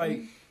yeah, it's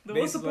like Then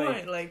what's the Basically,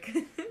 point? Like,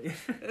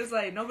 it's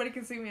like nobody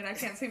can see me and I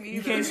can't see me either.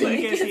 you can't It's see, like,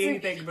 you can't see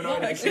anything but all I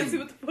that can't see shit.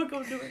 what the fuck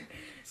I'm doing.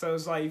 So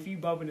it's like if you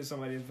bump into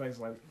somebody's face,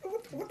 like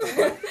What the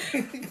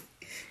fuck?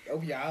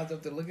 Open your eyes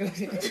up to look at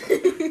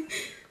it.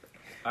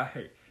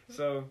 alright.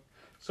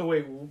 So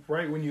wait,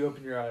 right when you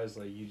open your eyes,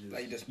 like you just.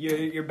 Like just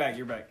you're back.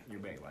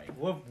 Like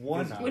What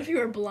one eye? What if you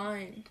were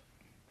blind?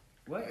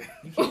 what?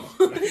 You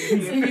so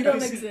you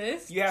don't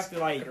exist? You have to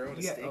like. Throw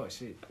the You stick. oh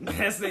shit.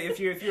 That's the if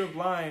you're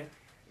blind.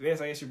 I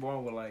guess you're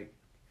born with like.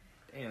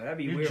 Damn, that'd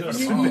be You're weird. For just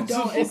the You mom.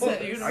 don't It's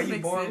exist. a- you Are you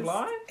don't born exist.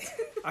 blind?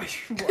 Are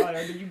you blind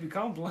or do you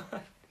become blind?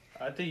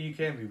 I think you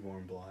can be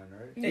born blind,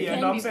 right? You Yeah,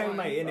 can no, I'm be saying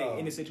blind. like Oh.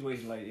 in a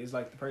situation like is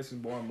like the person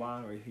born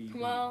blind or he.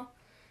 Well,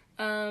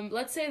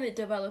 let's say they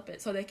develop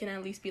it so they can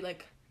at least be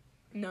like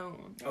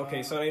known.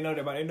 Okay, so they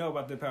know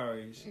about their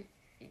powers.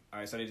 All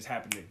right, so they just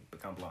happen to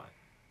become blind.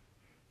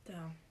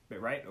 Damn.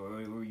 But right, or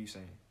what were you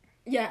saying?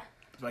 Yeah.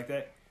 Like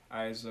that?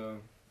 All right, so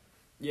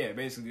yeah,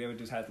 basically they would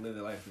just have to live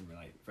their life for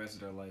like the rest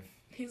of their life.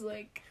 He's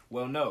like,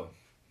 Well, no,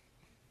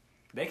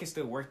 they can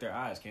still work their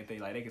eyes, can't they?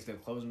 Like they can still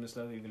close them and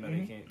stuff, even though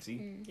they can't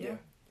see. Yeah.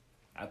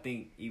 I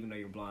think even though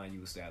you're blind, you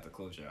will still have to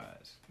close your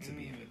eyes to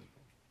be invisible.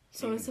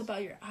 so it's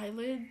about your It's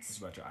eyelids.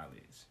 about your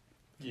eyelids.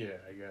 Yeah,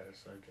 I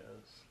guess.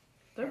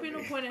 There'd be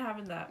no point in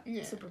having that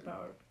Yeah.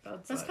 superpower.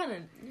 That's That's kind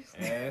of.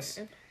 Yes,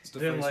 it's the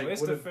Then, first. like,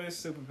 It's what the if-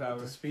 first With the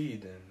superpower.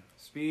 speed, then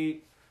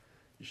Speed.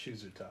 your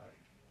shoes are tied.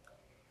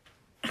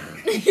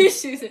 You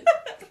shoot it.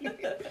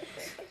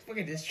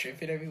 fucking just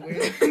tripping everywhere.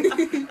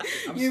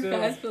 You're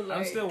fast, but I'm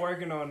like- still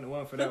working on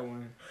one for that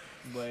one,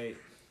 but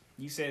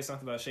you said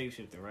something about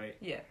shapeshifting, right?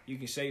 Yeah. You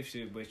can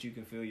shapeshift, but you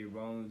can feel your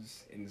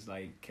bones and it's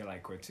like can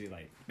like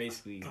like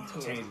basically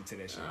change into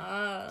that shit.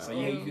 So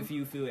yeah,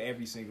 you feel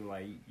every single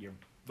like your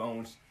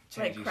bones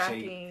Like changing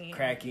cracking. shape,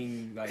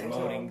 cracking, like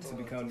molding to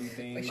become these Like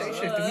things.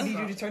 shapeshifter, we need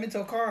you to turn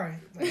into a car.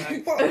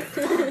 Like,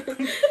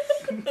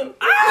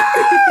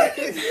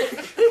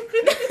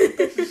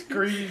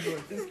 Scream.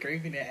 just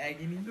screaming in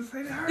agony. It's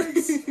like, it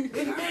hurts.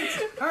 It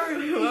hurts.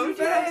 Hurry. Why would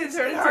you have to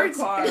turn into a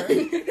car?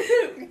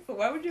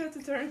 Why would you have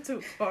to turn into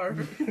a car?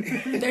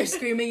 They're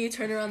screaming. You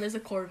turn around. There's a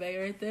Corvette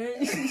right there.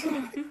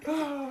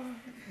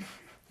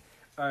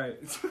 All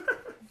right.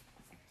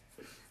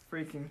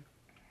 Freaking.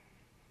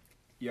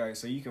 Yeah,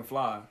 so you can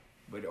fly,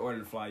 but in order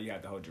to fly, you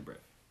have to hold your breath.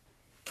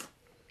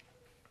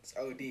 It's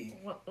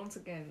OD. Once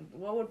again,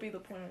 what would be the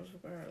point of a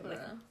superpower? Like,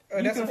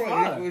 You That's can the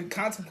fly. point with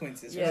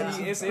consequences. yeah,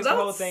 Right? It's That the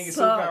whole would thing is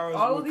suck. superpowers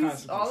All with of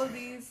these,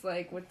 consequences.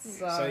 like, would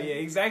suck. So yeah,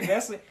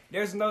 exactly.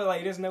 There's no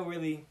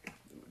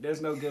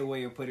good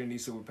way of putting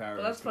these superpowers.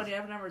 But that's funny.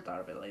 I've never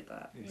thought of it like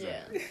that.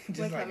 Exactly. Yeah. Just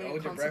Like like having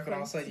hold your breath, and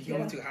all of a sudden you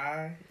consequences. going too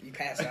high, you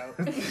pass out.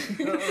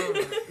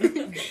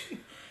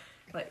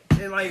 Like,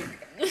 And like,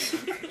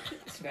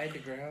 Smack the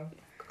ground.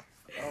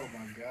 Oh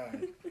my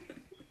god.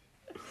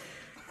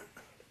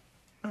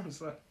 I'm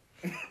sorry.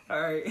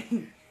 All right.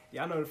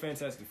 Y'all know the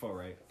Fantastic Four,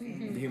 right?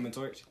 Mhm. The Human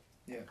Torch.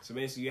 Yeah. So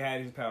basically, you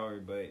had his power,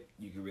 but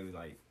you can really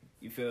like,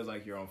 you feel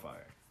like you're on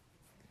fire,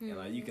 and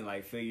like you can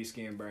like feel your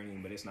skin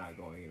burning, but it's not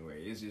going anywhere.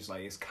 It's just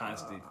like it's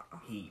constant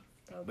heat.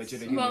 But you're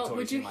the Human Well, Torch.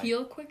 would you and, like,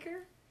 heal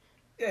quicker?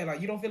 Yeah,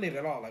 like you don't feel it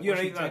at all. Like You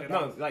once know, you turn like it no,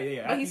 off. like yeah.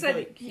 But after he you said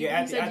feel it- he- yeah, he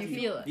after, said after you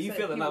feel it. You So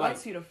feel it he not wants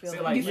like you to feel say,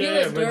 it. like You feel Yeah,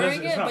 it but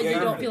during it's it, not but you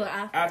after. don't feel it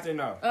after. after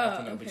no, Oh,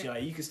 after no. But okay. you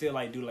like you can still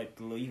like do like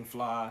the little, you can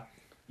fly,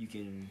 you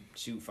can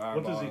shoot What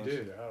fireballs. does he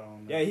do? I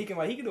don't know. Yeah, he can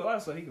do a lot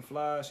of stuff. He can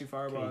fly, shoot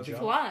fireballs. jump?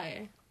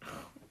 Fly.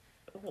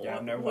 Yeah,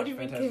 I've never What do you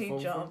watched mean? Can Fantastic he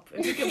Four jump? before.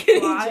 If you Can can he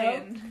fly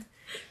jump? and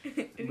if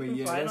you But can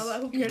yeah, fly and all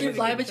that's- that, who You cares can if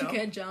fly, but you jump?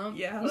 can't jump.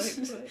 Yeah, like,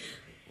 but-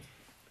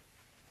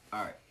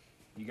 All right,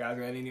 you guys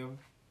got any of them?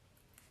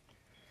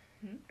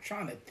 I'm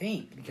trying to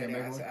think. You can't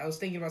make one? I was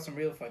thinking about some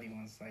real funny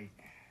ones. Like,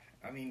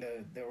 I mean,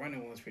 the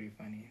running one was pretty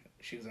funny.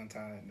 Shoes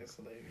untied. That's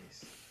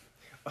hilarious.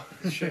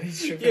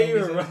 Yeah, you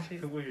were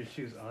right. With your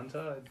shoes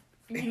untied.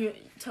 You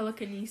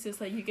telekinesis,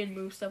 like you can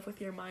move stuff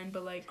with your mind,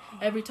 but like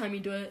every time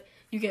you do it,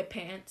 you get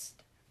pantsed.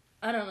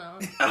 I don't know.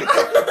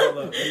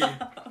 Hold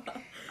up,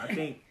 I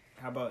think.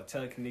 How about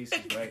telekinesis,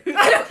 right?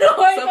 I don't know.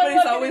 why Somebody's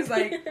I'm always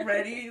looking- like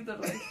ready. They're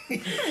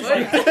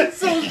like,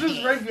 Someone's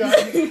just right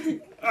behind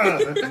you. or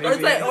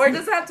it's like, or it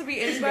doesn't have to be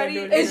anybody.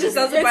 It's It just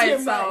does it by your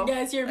itself. mind.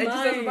 Yeah, it's your It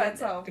just does it by mind.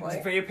 itself.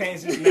 Like, For your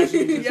pants, just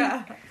naturally. Just,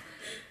 yeah.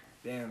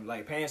 Damn,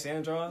 like pants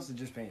and drawers, or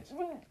just pants?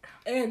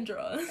 And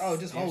draws. Oh,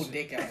 just Yeah, hold shit.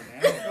 dick out,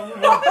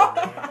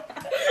 man.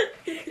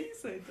 He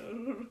said,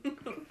 "Don't."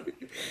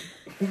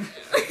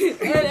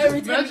 And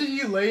every time. Imagine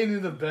you laying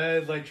in the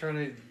bed, like trying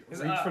to It's,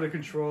 reach for the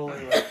controller.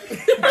 Like,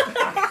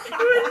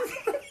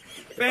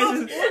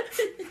 Pants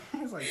just,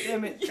 it's like,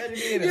 damn it. Try to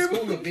be in a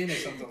school event or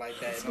something like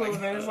that. School Like,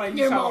 event, it's like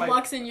Your you mom like,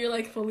 walks in, you're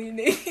like fully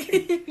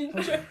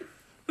naked.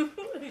 I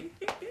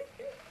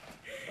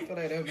feel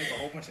like that would make a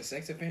whole bunch of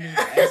sex offenders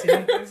by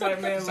accident. It's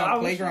like, man, It's I on the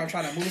was playground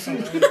trying to move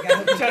something. You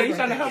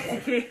trying to help Sorry,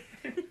 the kid.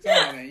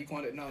 man. You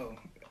want to know?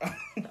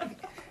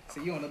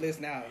 So you on the list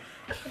now?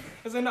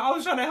 I said, no, I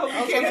was trying to help I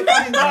the was kid.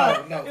 trying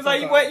to- no, It's fuck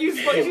like, all what that. you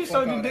Fuck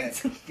showed all your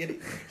that. dick. Get it?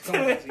 Come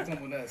on, us. You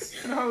come with us.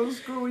 No,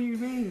 screw what you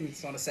mean.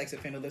 It's on the sex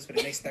offender list for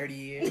the next 30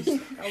 years.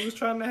 I was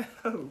trying to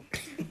help.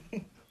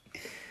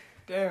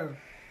 Damn.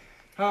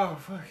 Oh,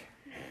 fuck.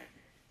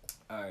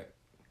 Alright,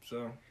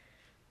 so,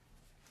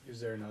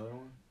 is there another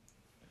one?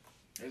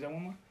 Is there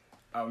one more?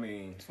 I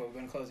mean, So we're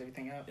gonna close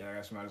everything out. yeah, I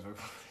guess might as well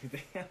close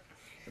everything out.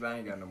 Because I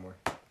ain't got no more.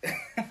 Yeah,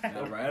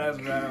 right, that's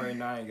right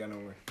now, I ain't got no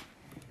more.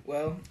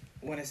 Well,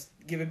 want to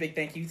give a big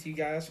thank you to you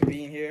guys for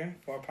being here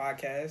for our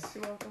podcast.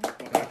 You're welcome.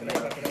 Clap it up,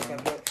 clap it up,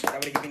 clap it up. Y'all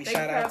want to give any Thank you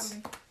shout for outs?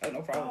 having me. Oh,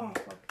 no problem. Oh,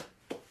 fuck.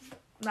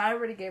 No, I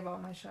already gave all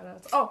my shout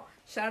outs. Oh,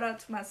 shout out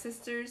to my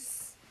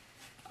sisters.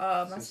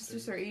 My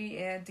sisters are E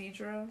and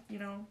Deidre, you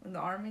know, in the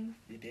army.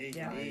 You did,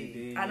 Yeah. you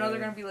did. I know they're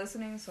gonna be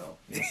listening, so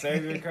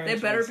Save your country,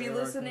 they better be save our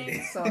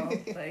listening. So,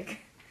 like,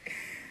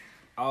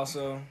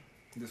 Also,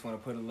 just want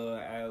to put a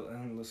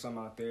little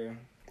something out there.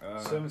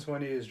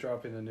 720 is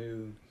dropping a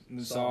new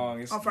New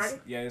song. On Friday?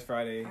 It's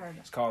Friday. I heard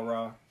It's called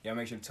Raw. Y'all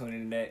make sure to tune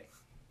in to that.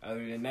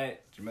 Other than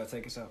that, Jamel,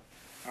 take us out.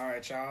 All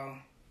right, y'all.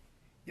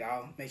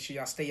 Y'all make sure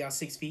y'all stay y'all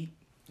 6 feet.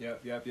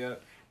 Yep. Wear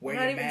we're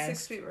your not even mask.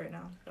 6 feet right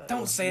now. But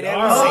Don't say We that.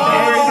 are.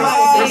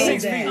 We're Oh,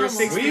 6 say feet. that. We're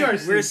 6 We feet. are We're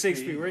 6 6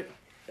 feet. feet. We're,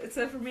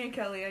 except for me and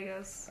Kelly, I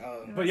guess.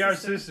 Oh. And But my y'all are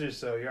sister. sisters,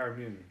 so y'all are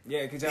immune.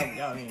 yeah, because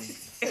y'all mean.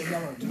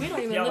 We don't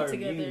even Y'all live are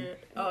together. mean.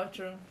 Oh,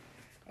 true.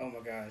 Oh my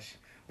gosh.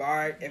 But all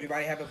right,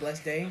 everybody have a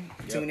blessed day.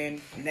 Yep. Tune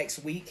in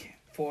next week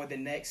for the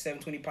next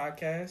 720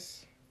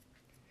 podcast.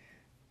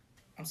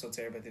 I'm so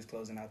terrible at this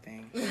closing out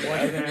thing. Wash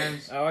your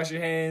hands. Wash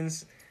your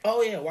hands.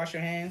 Oh yeah, wash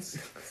your hands.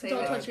 Say Don't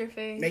that. touch your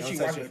face. Make Don't sure you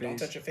touch wash your your don't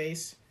face. touch your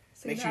face.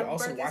 Say make the sure you're happy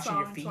also birthday washing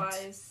your song feet.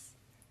 Twice.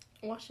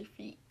 Wash your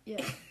feet. Yeah.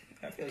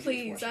 I feel like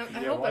Please. you should wash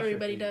I Yeah, hope wash your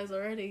everybody feet. does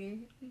already.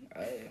 your-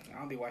 I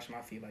don't be washing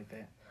my feet like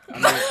that.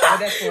 But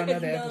that's for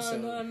another No,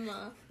 episode.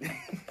 no.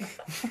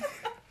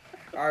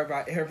 All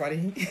right,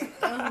 everybody. See you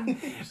All right,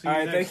 next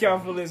thank y'all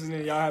time. for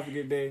listening. Y'all have a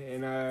good day.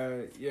 And,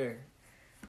 yeah.